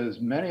fact is,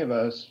 many of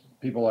us,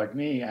 people like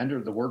me,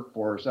 entered the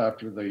workforce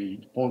after the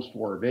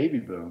post-war baby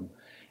boom,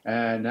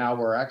 and now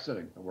we're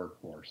exiting the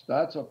workforce.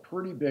 That's a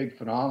pretty big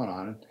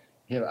phenomenon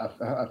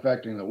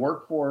affecting the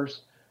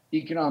workforce,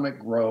 economic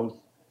growth,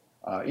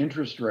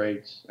 interest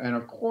rates, and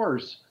of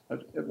course,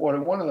 one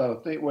of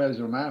the ways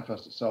it will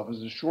manifest itself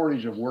is a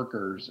shortage of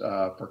workers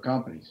for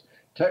companies.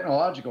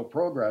 Technological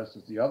progress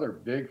is the other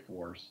big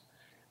force.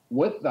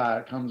 With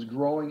that comes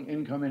growing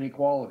income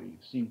inequality.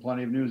 You've seen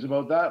plenty of news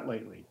about that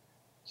lately.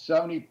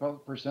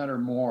 70% or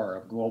more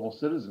of global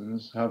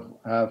citizens have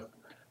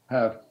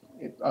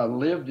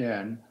lived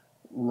in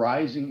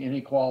rising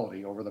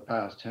inequality over the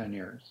past 10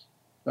 years.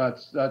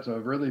 That's a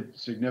really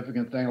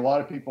significant thing. A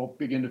lot of people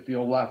begin to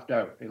feel left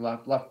out. They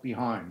left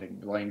behind. They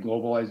blame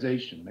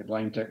globalization. They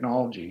blame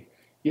technology.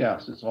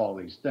 Yes, it's all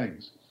these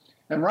things.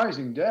 And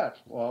rising debt.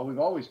 Well, we've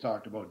always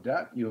talked about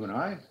debt, you and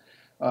I.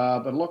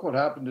 But look what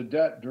happened to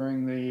debt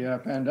during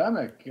the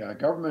pandemic.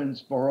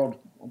 Governments borrowed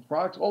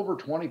over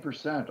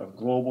 20% of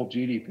global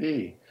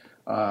GDP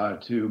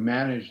to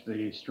manage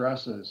the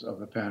stresses of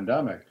the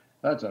pandemic.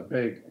 That's a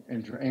big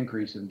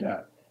increase in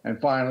debt. And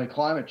finally,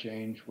 climate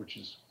change, which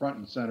is front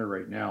and center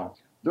right now.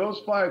 Those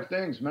 5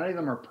 things, many of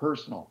them are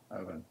personal,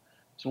 Evan.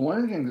 So when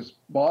anything that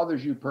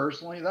bothers you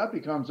personally, that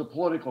becomes a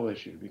political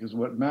issue, because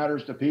what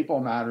matters to people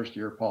matters to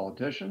your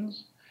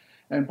politicians.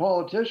 And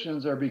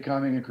politicians are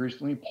becoming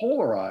increasingly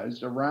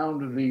polarized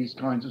around these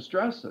kinds of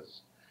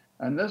stresses.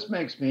 And this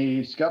makes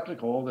me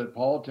skeptical that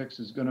politics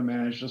is going to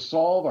manage to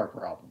solve our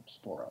problems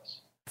for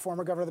us.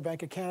 Former Governor of the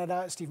Bank of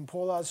Canada, Stephen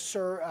Poloz.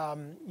 Sir,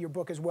 your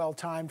book is well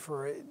timed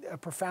for a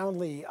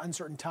profoundly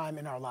uncertain time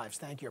in our lives.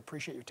 Thank you.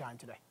 Appreciate your time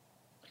today.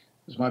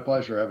 It's my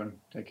pleasure, Evan.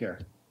 Take care.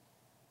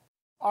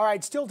 All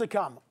right, still to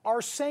come.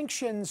 Are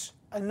sanctions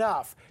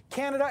enough?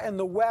 Canada and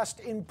the West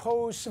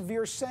impose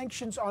severe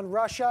sanctions on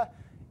Russia.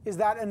 Is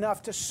that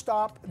enough to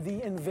stop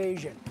the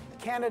invasion?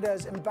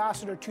 Canada's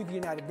ambassador to the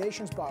United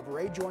Nations, Bob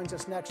Rae, joins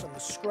us next on The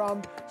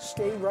Scrum.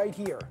 Stay right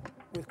here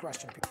with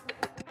Question Period.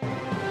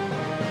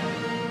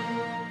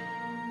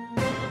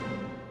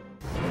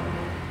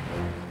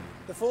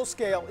 The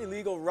full-scale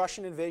illegal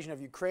Russian invasion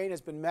of Ukraine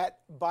has been met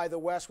by the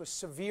West with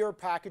severe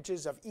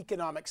packages of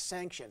economic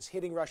sanctions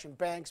hitting Russian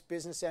banks,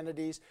 business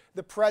entities,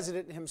 the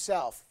president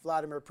himself,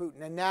 Vladimir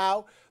Putin. And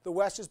now the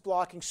West is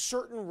blocking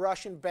certain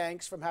Russian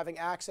banks from having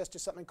access to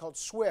something called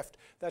SWIFT.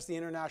 That's the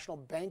international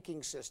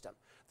banking system.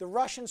 The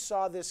Russians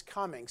saw this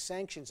coming,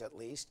 sanctions at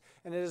least,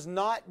 and it has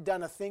not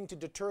done a thing to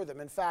deter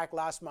them. In fact,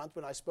 last month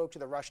when I spoke to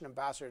the Russian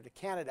ambassador to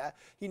Canada,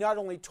 he not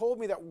only told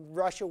me that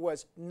Russia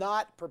was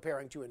not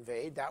preparing to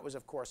invade, that was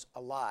of course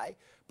a lie,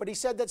 but he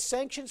said that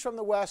sanctions from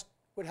the West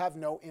would have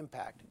no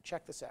impact.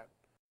 Check this out.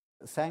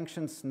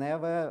 Sanctions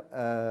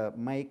never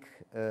make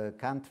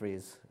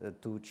countries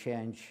to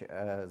change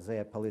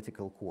their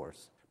political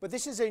course. But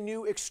this is a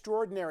new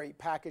extraordinary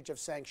package of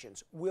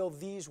sanctions. Will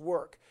these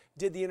work?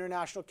 Did the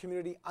international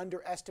community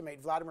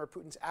underestimate Vladimir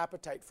Putin's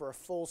appetite for a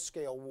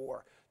full-scale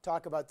war?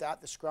 Talk about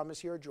that. The Scrum is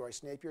here.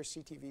 Joyce Napier,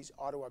 CTV's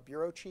Ottawa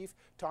Bureau Chief.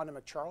 Tonda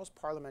McCharles,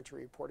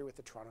 parliamentary reporter with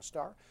the Toronto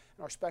Star.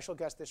 And our special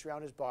guest this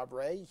round is Bob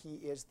Rae. He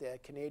is the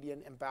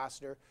Canadian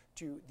ambassador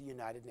to the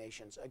United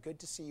Nations. Good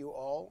to see you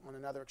all on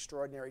another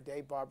extraordinary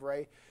day. Bob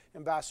Rae,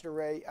 Ambassador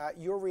Rae,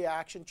 your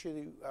reaction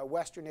to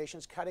Western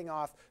nations cutting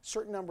off a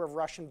certain number of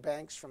Russian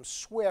banks from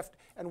SWIFT,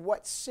 and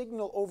what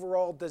signal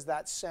overall does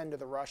that send to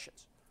the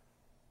Russians?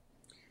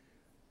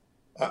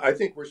 I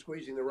think we're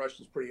squeezing the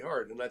Russians pretty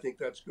hard, and I think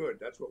that's good.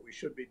 That's what we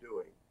should be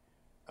doing.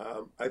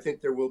 I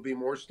think there will be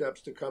more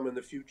steps to come in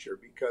the future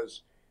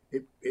because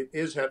it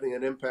is having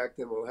an impact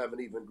and will have an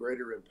even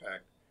greater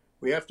impact.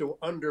 We have to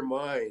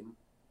undermine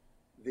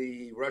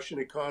the Russian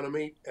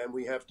economy, and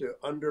we have to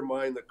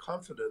undermine the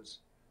confidence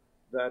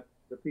that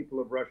the people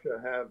of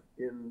Russia have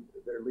in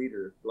their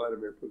leader,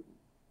 Vladimir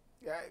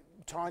Putin.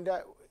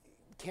 Tonda,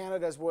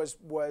 Canada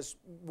was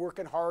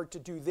working hard to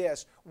do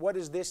this. What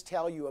does this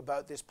tell you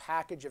about this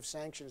package of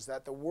sanctions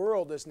that the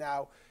world is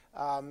now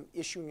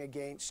issuing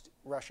against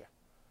Russia?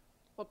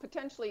 Well,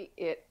 potentially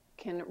it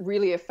can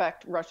really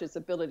affect Russia's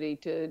ability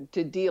to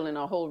deal in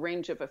a whole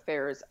range of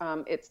affairs.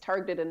 It's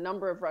targeted a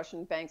number of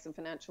Russian banks and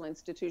financial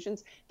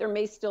institutions. There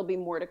may still be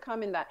more to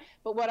come in that.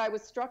 But what I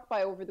was struck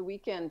by over the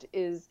weekend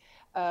is,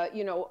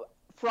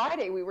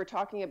 Friday, we were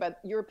talking about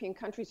European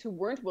countries who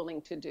weren't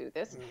willing to do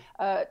this.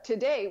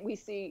 Today, we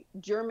see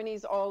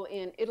Germany's all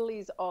in,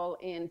 Italy's all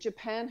in,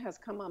 Japan has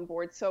come on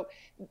board. So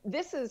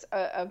this is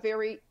a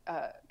very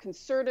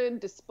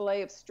concerted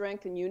display of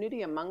strength and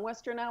unity among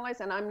Western allies.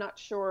 And I'm not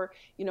sure,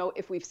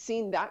 if we've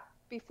seen that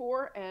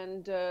before.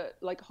 And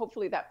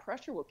hopefully that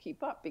pressure will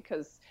keep up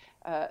because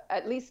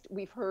at least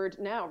we've heard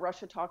now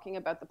Russia talking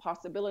about the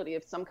possibility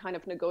of some kind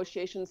of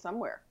negotiation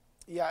somewhere.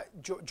 Yeah,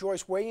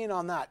 Joyce, weigh in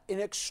on that. An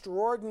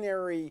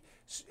extraordinary,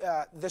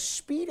 the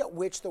speed at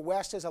which the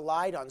West has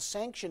allied on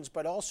sanctions,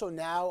 but also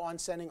now on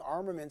sending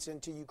armaments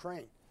into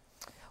Ukraine.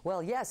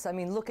 Well, yes. I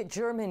mean, look at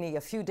Germany.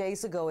 A few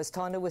days ago, as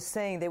Tonda was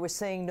saying, they were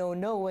saying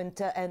no,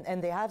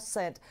 and they have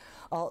sent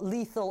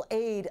lethal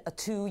aid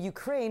to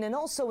Ukraine and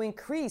also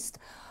increased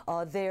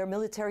their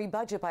military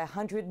budget by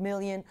 $100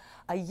 million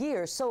a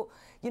year. So,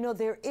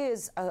 there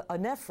is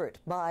an effort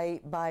by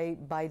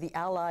the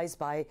allies,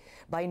 by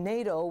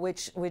NATO,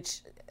 which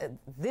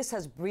this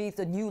has breathed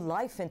a new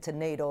life into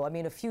NATO. I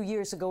mean, a few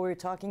years ago, we were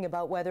talking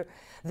about whether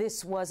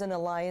this was an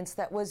alliance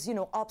that was,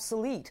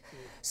 obsolete.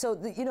 So,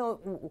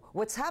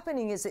 what's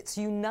happening is it's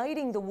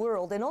uniting the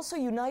world and also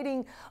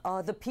uniting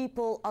the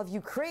people of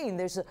Ukraine.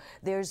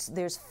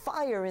 There's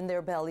fire in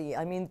their belly.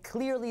 I mean,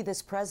 clearly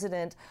this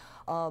president,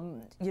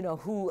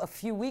 who a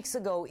few weeks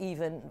ago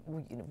even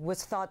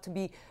was thought to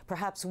be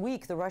perhaps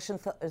weak. The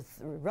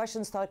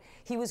Russians thought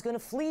he was going to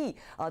flee.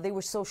 They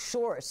were so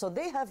sure. So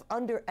they have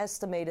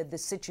underestimated the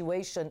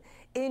situation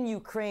in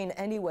Ukraine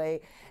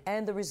anyway,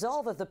 and the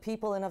resolve of the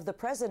people and of the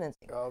president.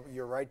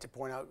 You're right to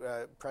point out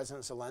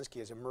President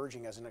Zelensky is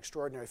emerging as an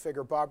extraordinary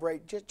figure. Bob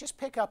Rae, just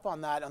pick up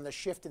on that, on the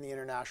shift in the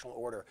international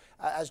order.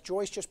 As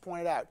Joyce just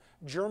pointed out,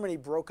 Germany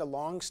broke a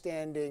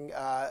long-standing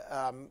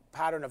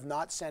pattern of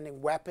not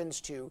sending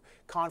weapons to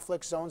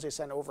conflict zones. They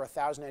sent over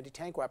 1,000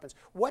 anti-tank weapons.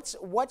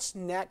 What's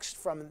next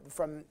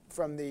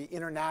from the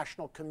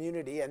international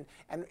community, and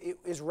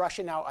is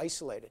Russia now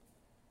isolated?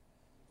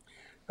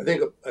 I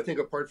think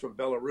apart from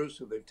Belarus,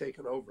 who they've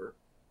taken over,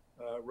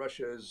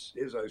 Russia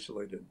is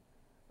isolated.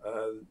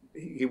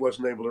 He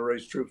wasn't able to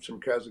raise troops from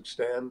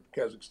Kazakhstan.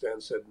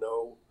 Kazakhstan said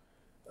no.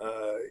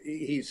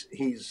 He's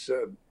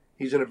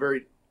in a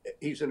very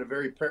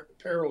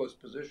perilous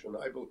position,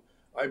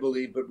 I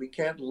believe, but we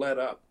can't let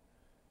up.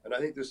 And I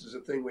think this is a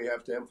thing we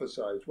have to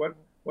emphasize.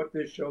 What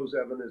this shows,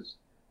 Evan, is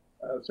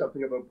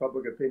something about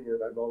public opinion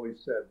that I've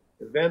always said.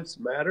 Events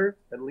matter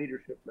and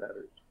leadership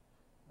matters.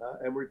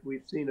 And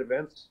we've seen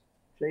events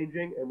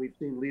changing and we've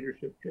seen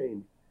leadership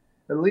change.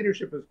 And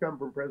leadership has come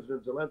from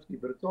President Zelensky,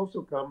 but it's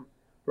also come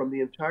from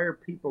the entire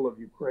people of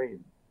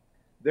Ukraine.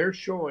 They're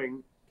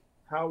showing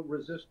how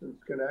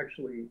resistance can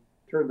actually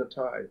turn the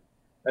tide.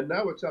 And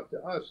now it's up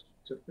to us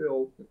to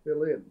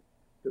fill in,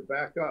 to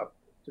back up,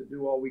 to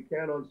do all we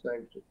can on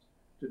sanctions,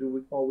 to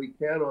do all we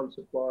can on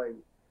supplying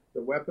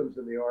the weapons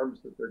and the arms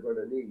that they're going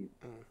to need.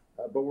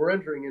 But we're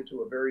entering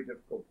into a very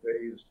difficult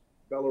phase.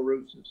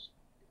 Belarus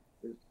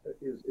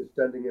is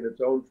sending in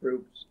its own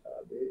troops.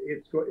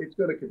 It's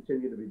going to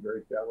continue to be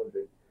very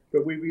challenging.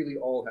 But we really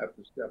all have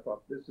to step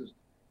up. This is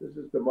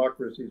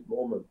democracy's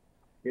moment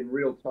in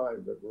real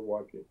time that we're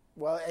watching.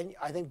 Well, and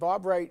I think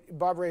Bob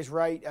Ray's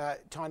right,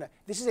 Tana.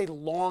 This is a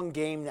long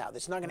game now.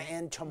 This is not going to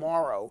end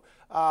tomorrow.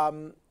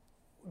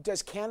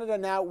 Does Canada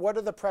now, what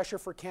are the pressure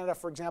for Canada,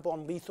 for example,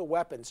 on lethal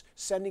weapons,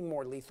 sending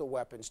more lethal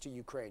weapons to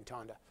Ukraine,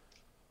 Tanda?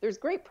 There's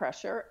great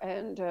pressure,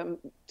 and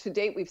to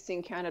date we've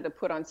seen Canada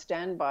put on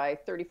standby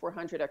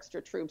 3,400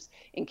 extra troops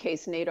in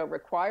case NATO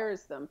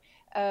requires them.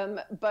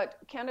 But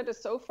Canada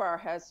so far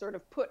has sort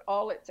of put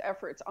all its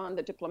efforts on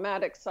the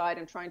diplomatic side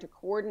and trying to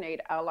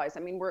coordinate allies. I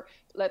mean,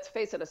 let's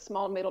face it, a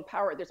small middle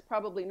power. There's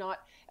probably not,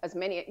 as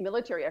many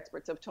military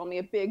experts have told me,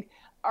 a big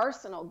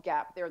arsenal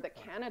gap there that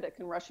Canada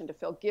can rush in to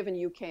fill, given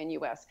UK and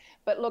US.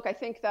 But look, I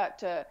think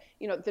that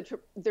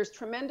there's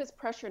tremendous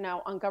pressure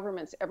now on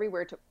governments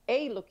everywhere to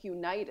look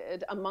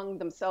united among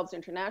themselves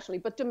internationally,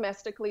 but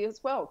domestically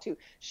as well, to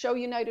show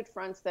united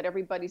fronts that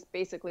everybody's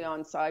basically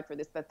on side for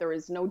this, that there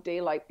is no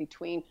daylight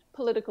between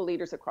political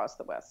leaders across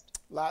the West.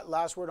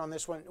 Last word on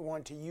this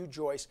one to you,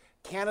 Joyce.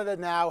 Canada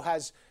now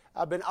has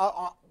been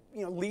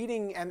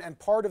leading and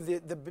part of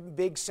the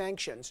big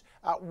sanctions.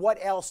 What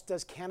else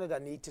does Canada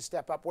need to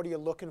step up? What are you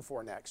looking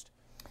for next?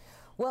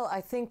 Well,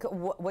 I think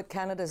what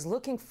Canada is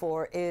looking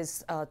for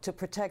is to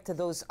protect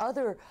those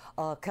other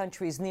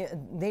countries,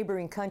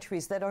 neighboring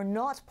countries that are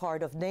not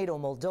part of NATO.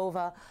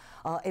 Moldova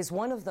is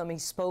one of them. He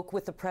spoke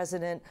with the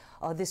president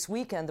this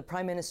weekend. The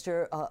prime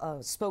minister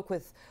spoke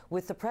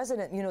with the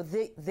president. You know,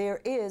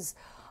 there is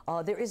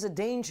a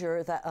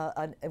danger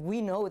that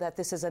we know that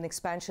this is an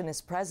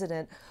expansionist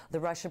president, the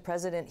Russian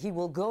president. He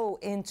will go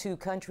into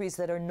countries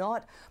that are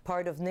not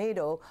part of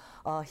NATO.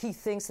 He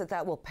thinks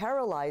that will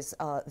paralyze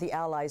the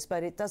allies,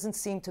 but it doesn't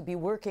seem to be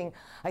working.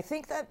 I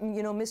think that,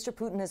 Mr.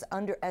 Putin has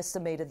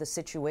underestimated the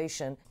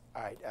situation.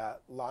 All right,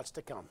 lots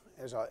to come.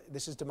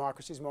 This is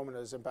democracy's moment,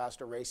 as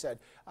Ambassador Ray said.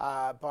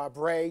 Bob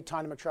Ray,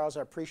 Tanya McCharles,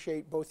 I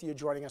appreciate both of you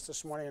joining us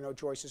this morning. I know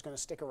Joyce is going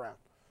to stick around.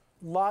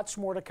 Lots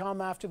more to come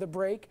after the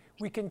break.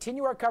 We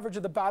continue our coverage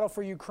of the battle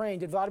for Ukraine.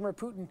 Did Vladimir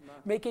Putin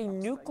make a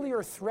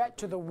nuclear threat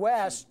to the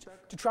West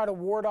to try to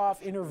ward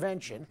off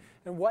intervention?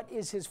 And what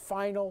is his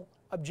final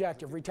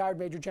objective? Retired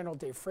Major General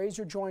Dave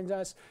Fraser joins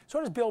us. So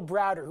does Bill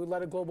Browder, who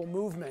led a global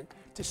movement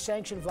to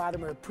sanction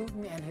Vladimir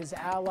Putin and his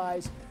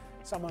allies,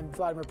 someone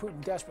Vladimir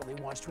Putin desperately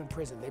wants to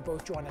imprison. They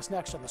both join us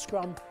next on The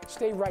Scrum.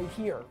 Stay right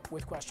here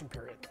with Question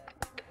Period.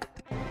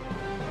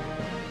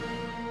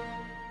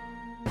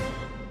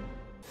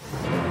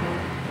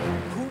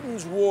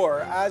 Putin's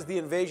war, as the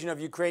invasion of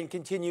Ukraine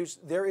continues,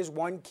 there is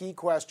one key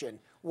question.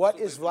 What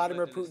is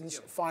Vladimir Putin's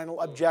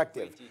final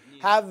objective?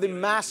 Have the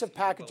massive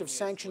package of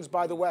sanctions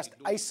by the West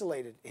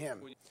isolated him?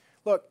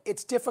 Look,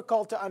 it's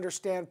difficult to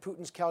understand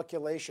Putin's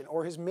calculation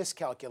or his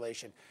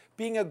miscalculation.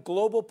 Being a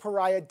global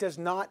pariah does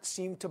not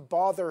seem to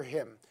bother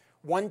him.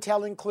 One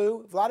telling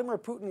clue, Vladimir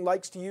Putin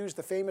likes to use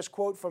the famous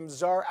quote from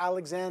Tsar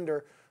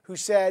Alexander, who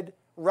said,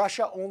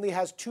 Russia only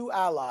has two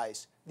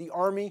allies, the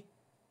army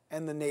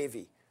and the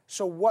navy.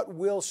 So what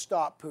will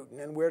stop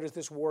Putin, and where does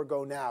this war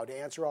go now? To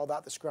answer all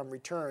that, the Scrum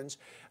returns.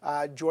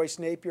 Joyce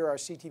Napier, our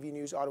CTV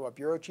News Ottawa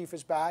Bureau Chief,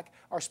 is back.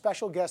 Our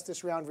special guest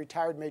this round,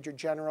 retired Major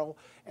General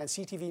and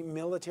CTV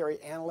military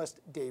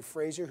analyst Dave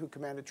Fraser, who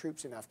commanded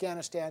troops in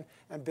Afghanistan,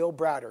 and Bill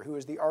Browder, who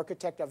is the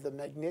architect of the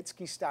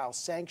Magnitsky-style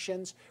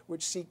sanctions,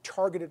 which seek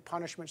targeted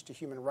punishments to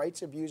human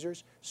rights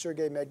abusers.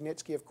 Sergei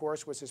Magnitsky, of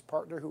course, was his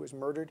partner who was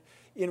murdered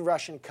in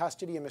Russian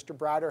custody, and Mr.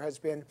 Browder has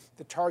been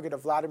the target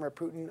of Vladimir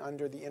Putin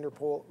under the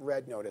Interpol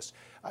Red Notice.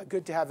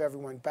 Good to have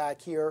everyone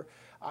back here.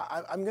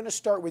 I'm going to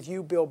start with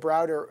you, Bill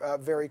Browder,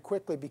 very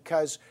quickly,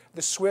 because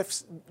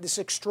this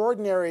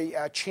extraordinary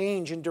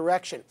change in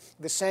direction,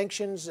 the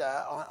sanctions,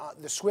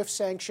 the SWIFT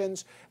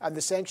sanctions, and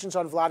the sanctions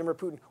on Vladimir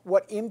Putin,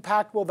 what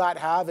impact will that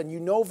have? And you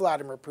know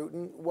Vladimir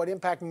Putin, what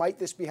impact might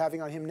this be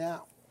having on him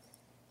now?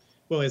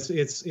 Well,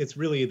 it's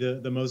really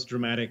the most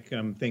dramatic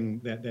thing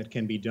that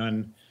can be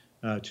done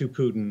to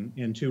Putin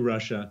and to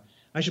Russia.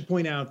 I should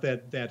point out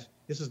that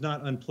this is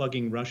not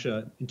unplugging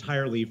Russia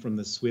entirely from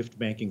the SWIFT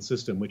banking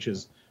system, which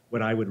is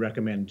what I would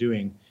recommend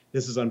doing.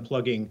 This is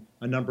unplugging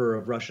a number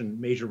of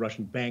major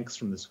Russian banks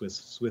from the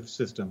SWIFT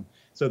system.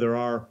 So there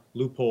are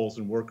loopholes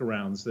and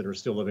workarounds that are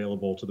still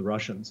available to the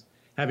Russians.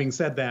 Having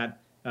said that,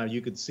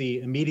 you could see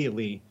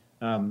immediately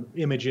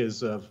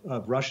images of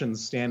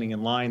Russians standing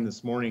in line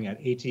this morning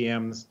at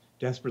ATMs,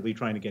 desperately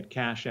trying to get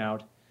cash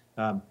out.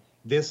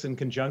 This, in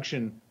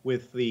conjunction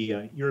with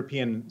the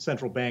European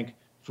Central Bank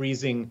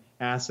freezing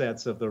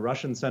assets of the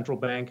Russian Central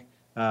Bank,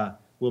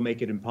 will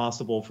make it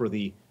impossible for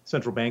the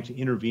central bank to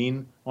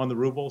intervene on the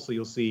ruble. So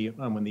you'll see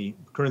when the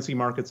currency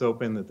markets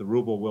open that the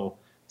ruble will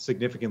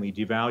significantly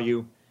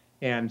devalue.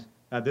 And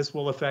this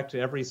will affect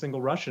every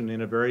single Russian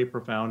in a very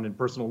profound and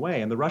personal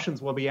way. And the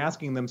Russians will be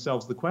asking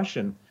themselves the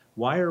question,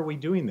 why are we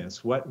doing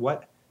this? What,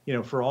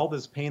 for all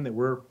this pain that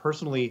we're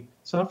personally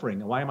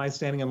suffering, why am I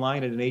standing in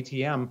line at an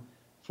ATM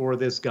for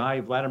this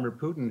guy, Vladimir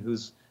Putin,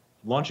 who's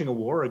launching a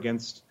war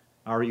against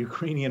our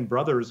Ukrainian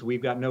brothers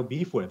we've got no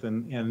beef with?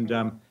 And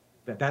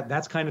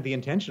that's kind of the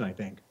intention, I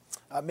think.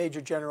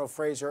 Major General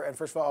Fraser, and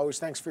first of all, always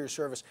thanks for your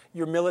service.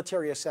 Your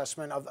military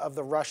assessment of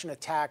the Russian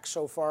attack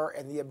so far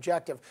and the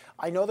objective.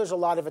 I know there's a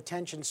lot of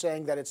attention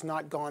saying that it's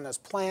not gone as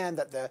planned,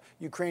 that the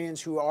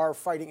Ukrainians who are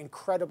fighting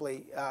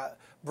incredibly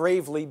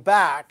bravely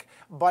back,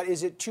 but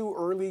is it too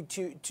early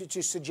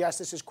to suggest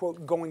this is,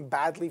 quote, going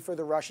badly for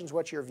the Russians?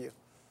 What's your view?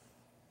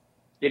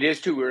 It is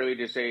too early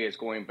to say it's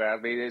going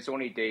badly. It's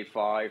only day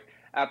 5.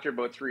 After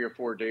about 3 or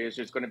 4 days,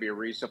 there's going to be a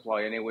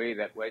resupply anyway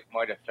that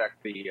might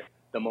affect the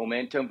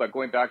momentum. But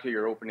going back to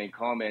your opening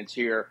comments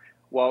here,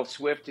 while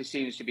SWIFT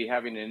seems to be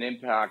having an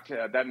impact,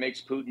 that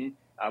makes Putin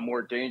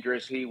more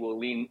dangerous. He will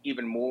lean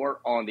even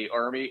more on the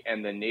Army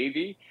and the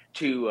Navy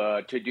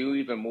to do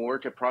even more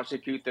to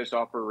prosecute this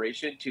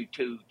operation,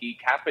 to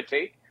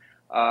decapitate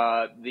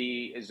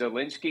the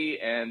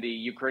Zelensky and the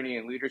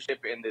Ukrainian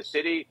leadership in the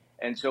city.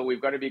 And so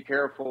we've got to be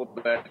careful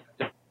that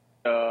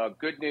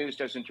good news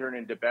doesn't turn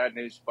into bad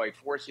news by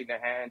forcing the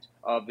hands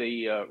of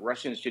the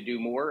Russians to do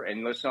more.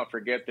 And let's not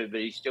forget that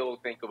they still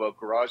think about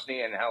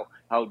Grozny and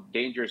how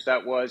dangerous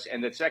that was.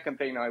 And the second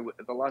thing,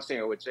 the last thing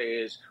I would say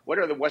is, what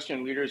are the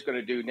Western leaders going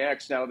to do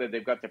next now that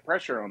they've got the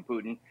pressure on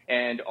Putin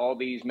and all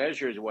these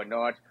measures and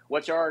whatnot?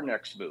 What's our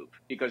next move?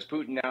 Because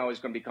Putin now is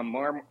going to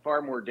become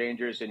far more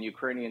dangerous, and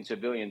Ukrainian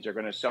civilians are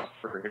going to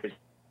suffer his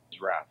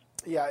wrath.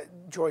 Yeah,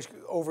 Joyce,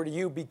 over to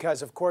you,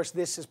 because, of course,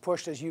 this has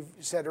pushed, as you've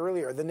said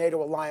earlier, the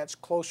NATO alliance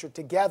closer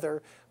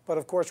together. But,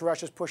 of course,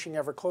 Russia's pushing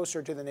ever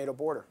closer to the NATO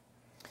border.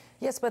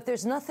 Yes, but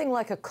there's nothing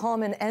like a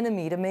common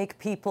enemy to make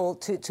people,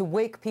 to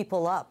wake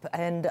people up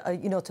and,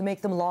 to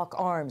make them lock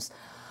arms.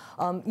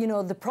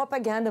 The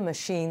propaganda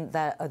machine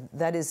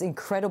that is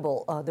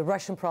incredible, the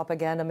Russian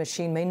propaganda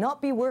machine, may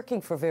not be working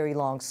for very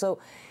long. So,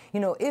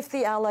 if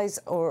the allies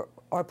are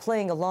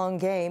playing a long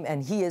game,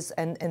 and he is,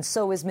 and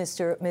so is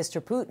Mr.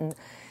 Putin,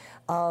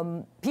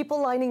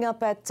 people lining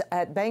up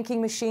at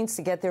banking machines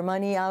to get their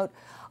money out,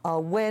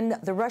 when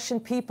the Russian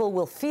people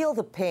will feel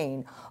the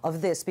pain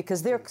of this,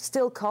 because they're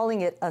still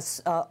calling it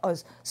a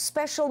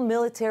special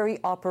military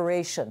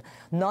operation,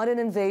 not an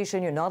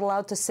invasion. You're not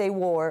allowed to say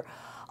war.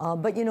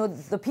 But,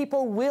 the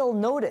people will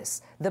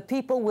notice. The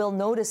people will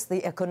notice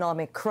the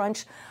economic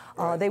crunch.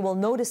 They will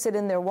notice it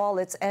in their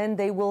wallets, and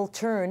they will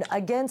turn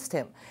against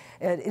him.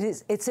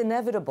 It's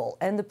inevitable.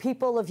 And the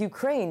people of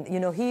Ukraine,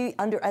 he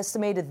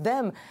underestimated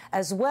them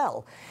as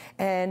well.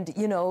 And,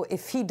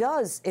 if he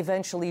does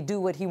eventually do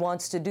what he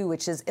wants to do,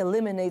 which is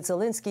eliminate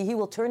Zelensky, he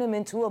will turn him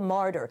into a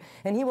martyr,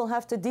 and he will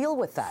have to deal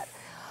with that.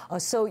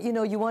 So,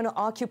 you want to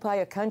occupy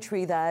a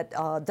country that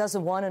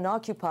doesn't want an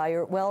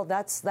occupier. Well,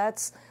 that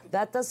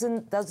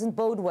doesn't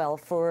bode well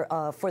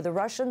for the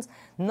Russians,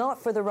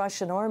 not for the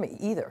Russian army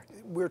either.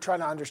 We're trying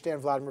to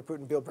understand Vladimir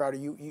Putin. Bill Browder,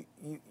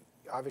 you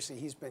obviously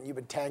you've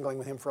been tangling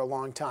with him for a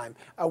long time.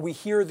 We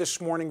hear this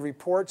morning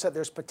reports that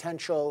there's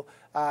potential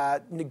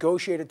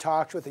negotiated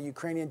talks with the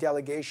Ukrainian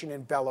delegation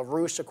in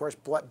Belarus. Of course,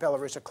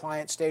 Belarus, a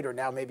client state, or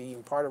now maybe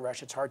even part of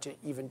Russia. It's hard to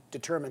even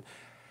determine.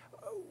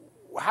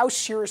 How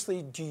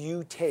seriously do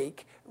you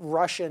take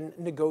Russian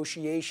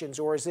negotiations,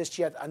 or is this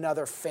yet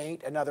another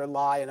feint, another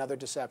lie, another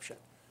deception?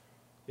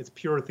 It's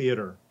pure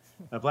theater.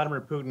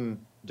 Vladimir Putin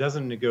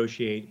doesn't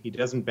negotiate. He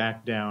doesn't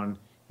back down.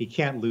 He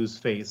can't lose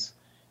face.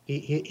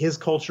 His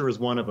culture is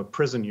one of a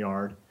prison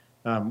yard,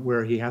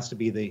 where he has to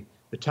be the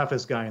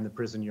toughest guy in the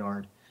prison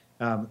yard.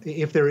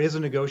 If there is a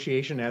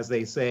negotiation, as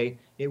they say,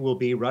 it will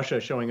be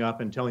Russia showing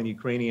up and telling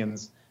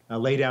Ukrainians,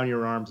 lay down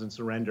your arms and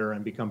surrender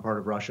and become part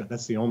of Russia.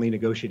 That's the only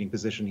negotiating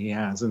position he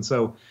has. And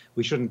so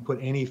we shouldn't put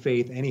any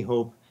faith, any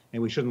hope,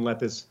 and we shouldn't let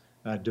this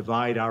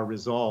divide our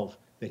resolve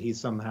that he's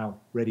somehow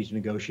ready to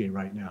negotiate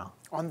right now.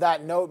 On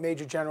that note,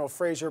 Major General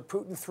Fraser,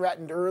 Putin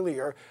threatened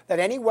earlier that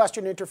any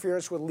Western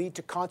interference would lead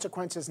to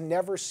consequences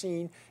never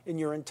seen in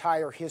your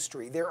entire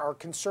history. There are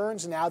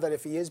concerns now that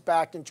if he is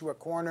backed into a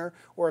corner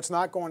or it's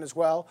not going as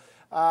well,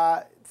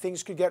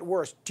 things could get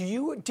worse.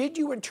 Did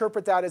you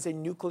interpret that as a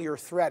nuclear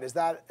threat? Is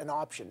that an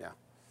option now?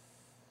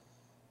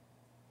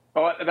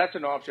 Oh, that's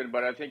an option,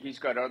 but I think he's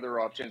got other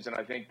options, and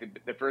I think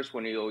the first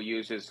one he'll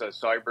use is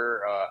cyber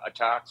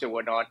attacks and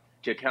whatnot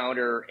to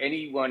counter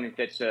anyone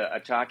that's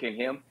attacking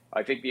him.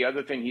 I think the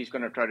other thing he's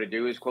going to try to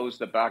do is close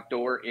the back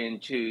door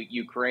into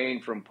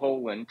Ukraine from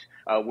Poland,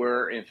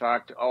 where, in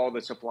fact, all the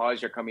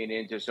supplies are coming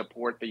in to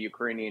support the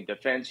Ukrainian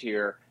defense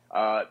here.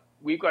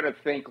 We've got to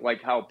think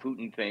like how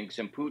Putin thinks,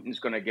 and Putin's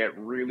going to get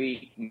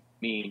really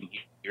mean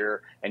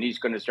here, and he's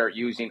going to start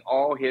using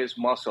all his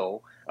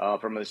muscle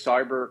from the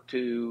cyber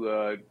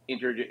to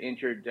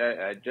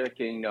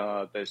interdicting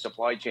the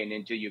supply chain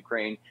into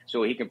Ukraine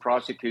so he can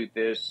prosecute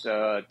this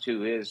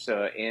to his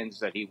ends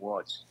that he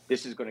wants.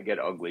 This is going to get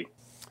ugly.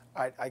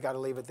 I got to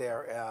leave it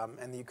there,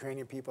 and the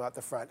Ukrainian people at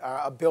the front.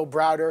 Bill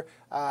Browder,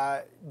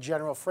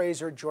 General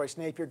Fraser, Joyce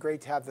Napier, great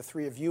to have the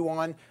three of you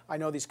on. I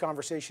know these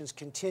conversations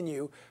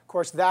continue. Of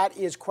course, that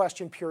is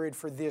question period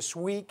for this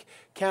week.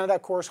 Canada,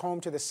 of course,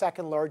 home to the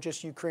second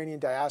largest Ukrainian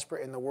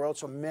diaspora in the world,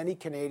 so many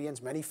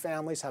Canadians, many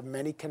families have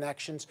many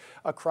connections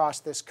across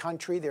this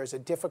country. There's a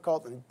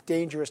difficult and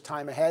dangerous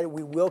time ahead.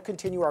 We will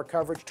continue our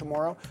coverage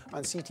tomorrow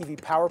on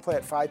CTV Power Play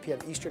at 5 p.m.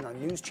 Eastern on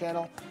News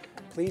Channel.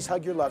 Please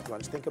hug your loved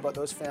ones. Think about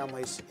those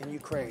families in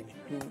Ukraine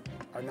who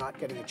are not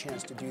getting a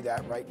chance to do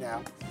that right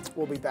now.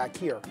 We'll be back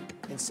here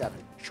in 7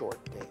 short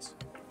days.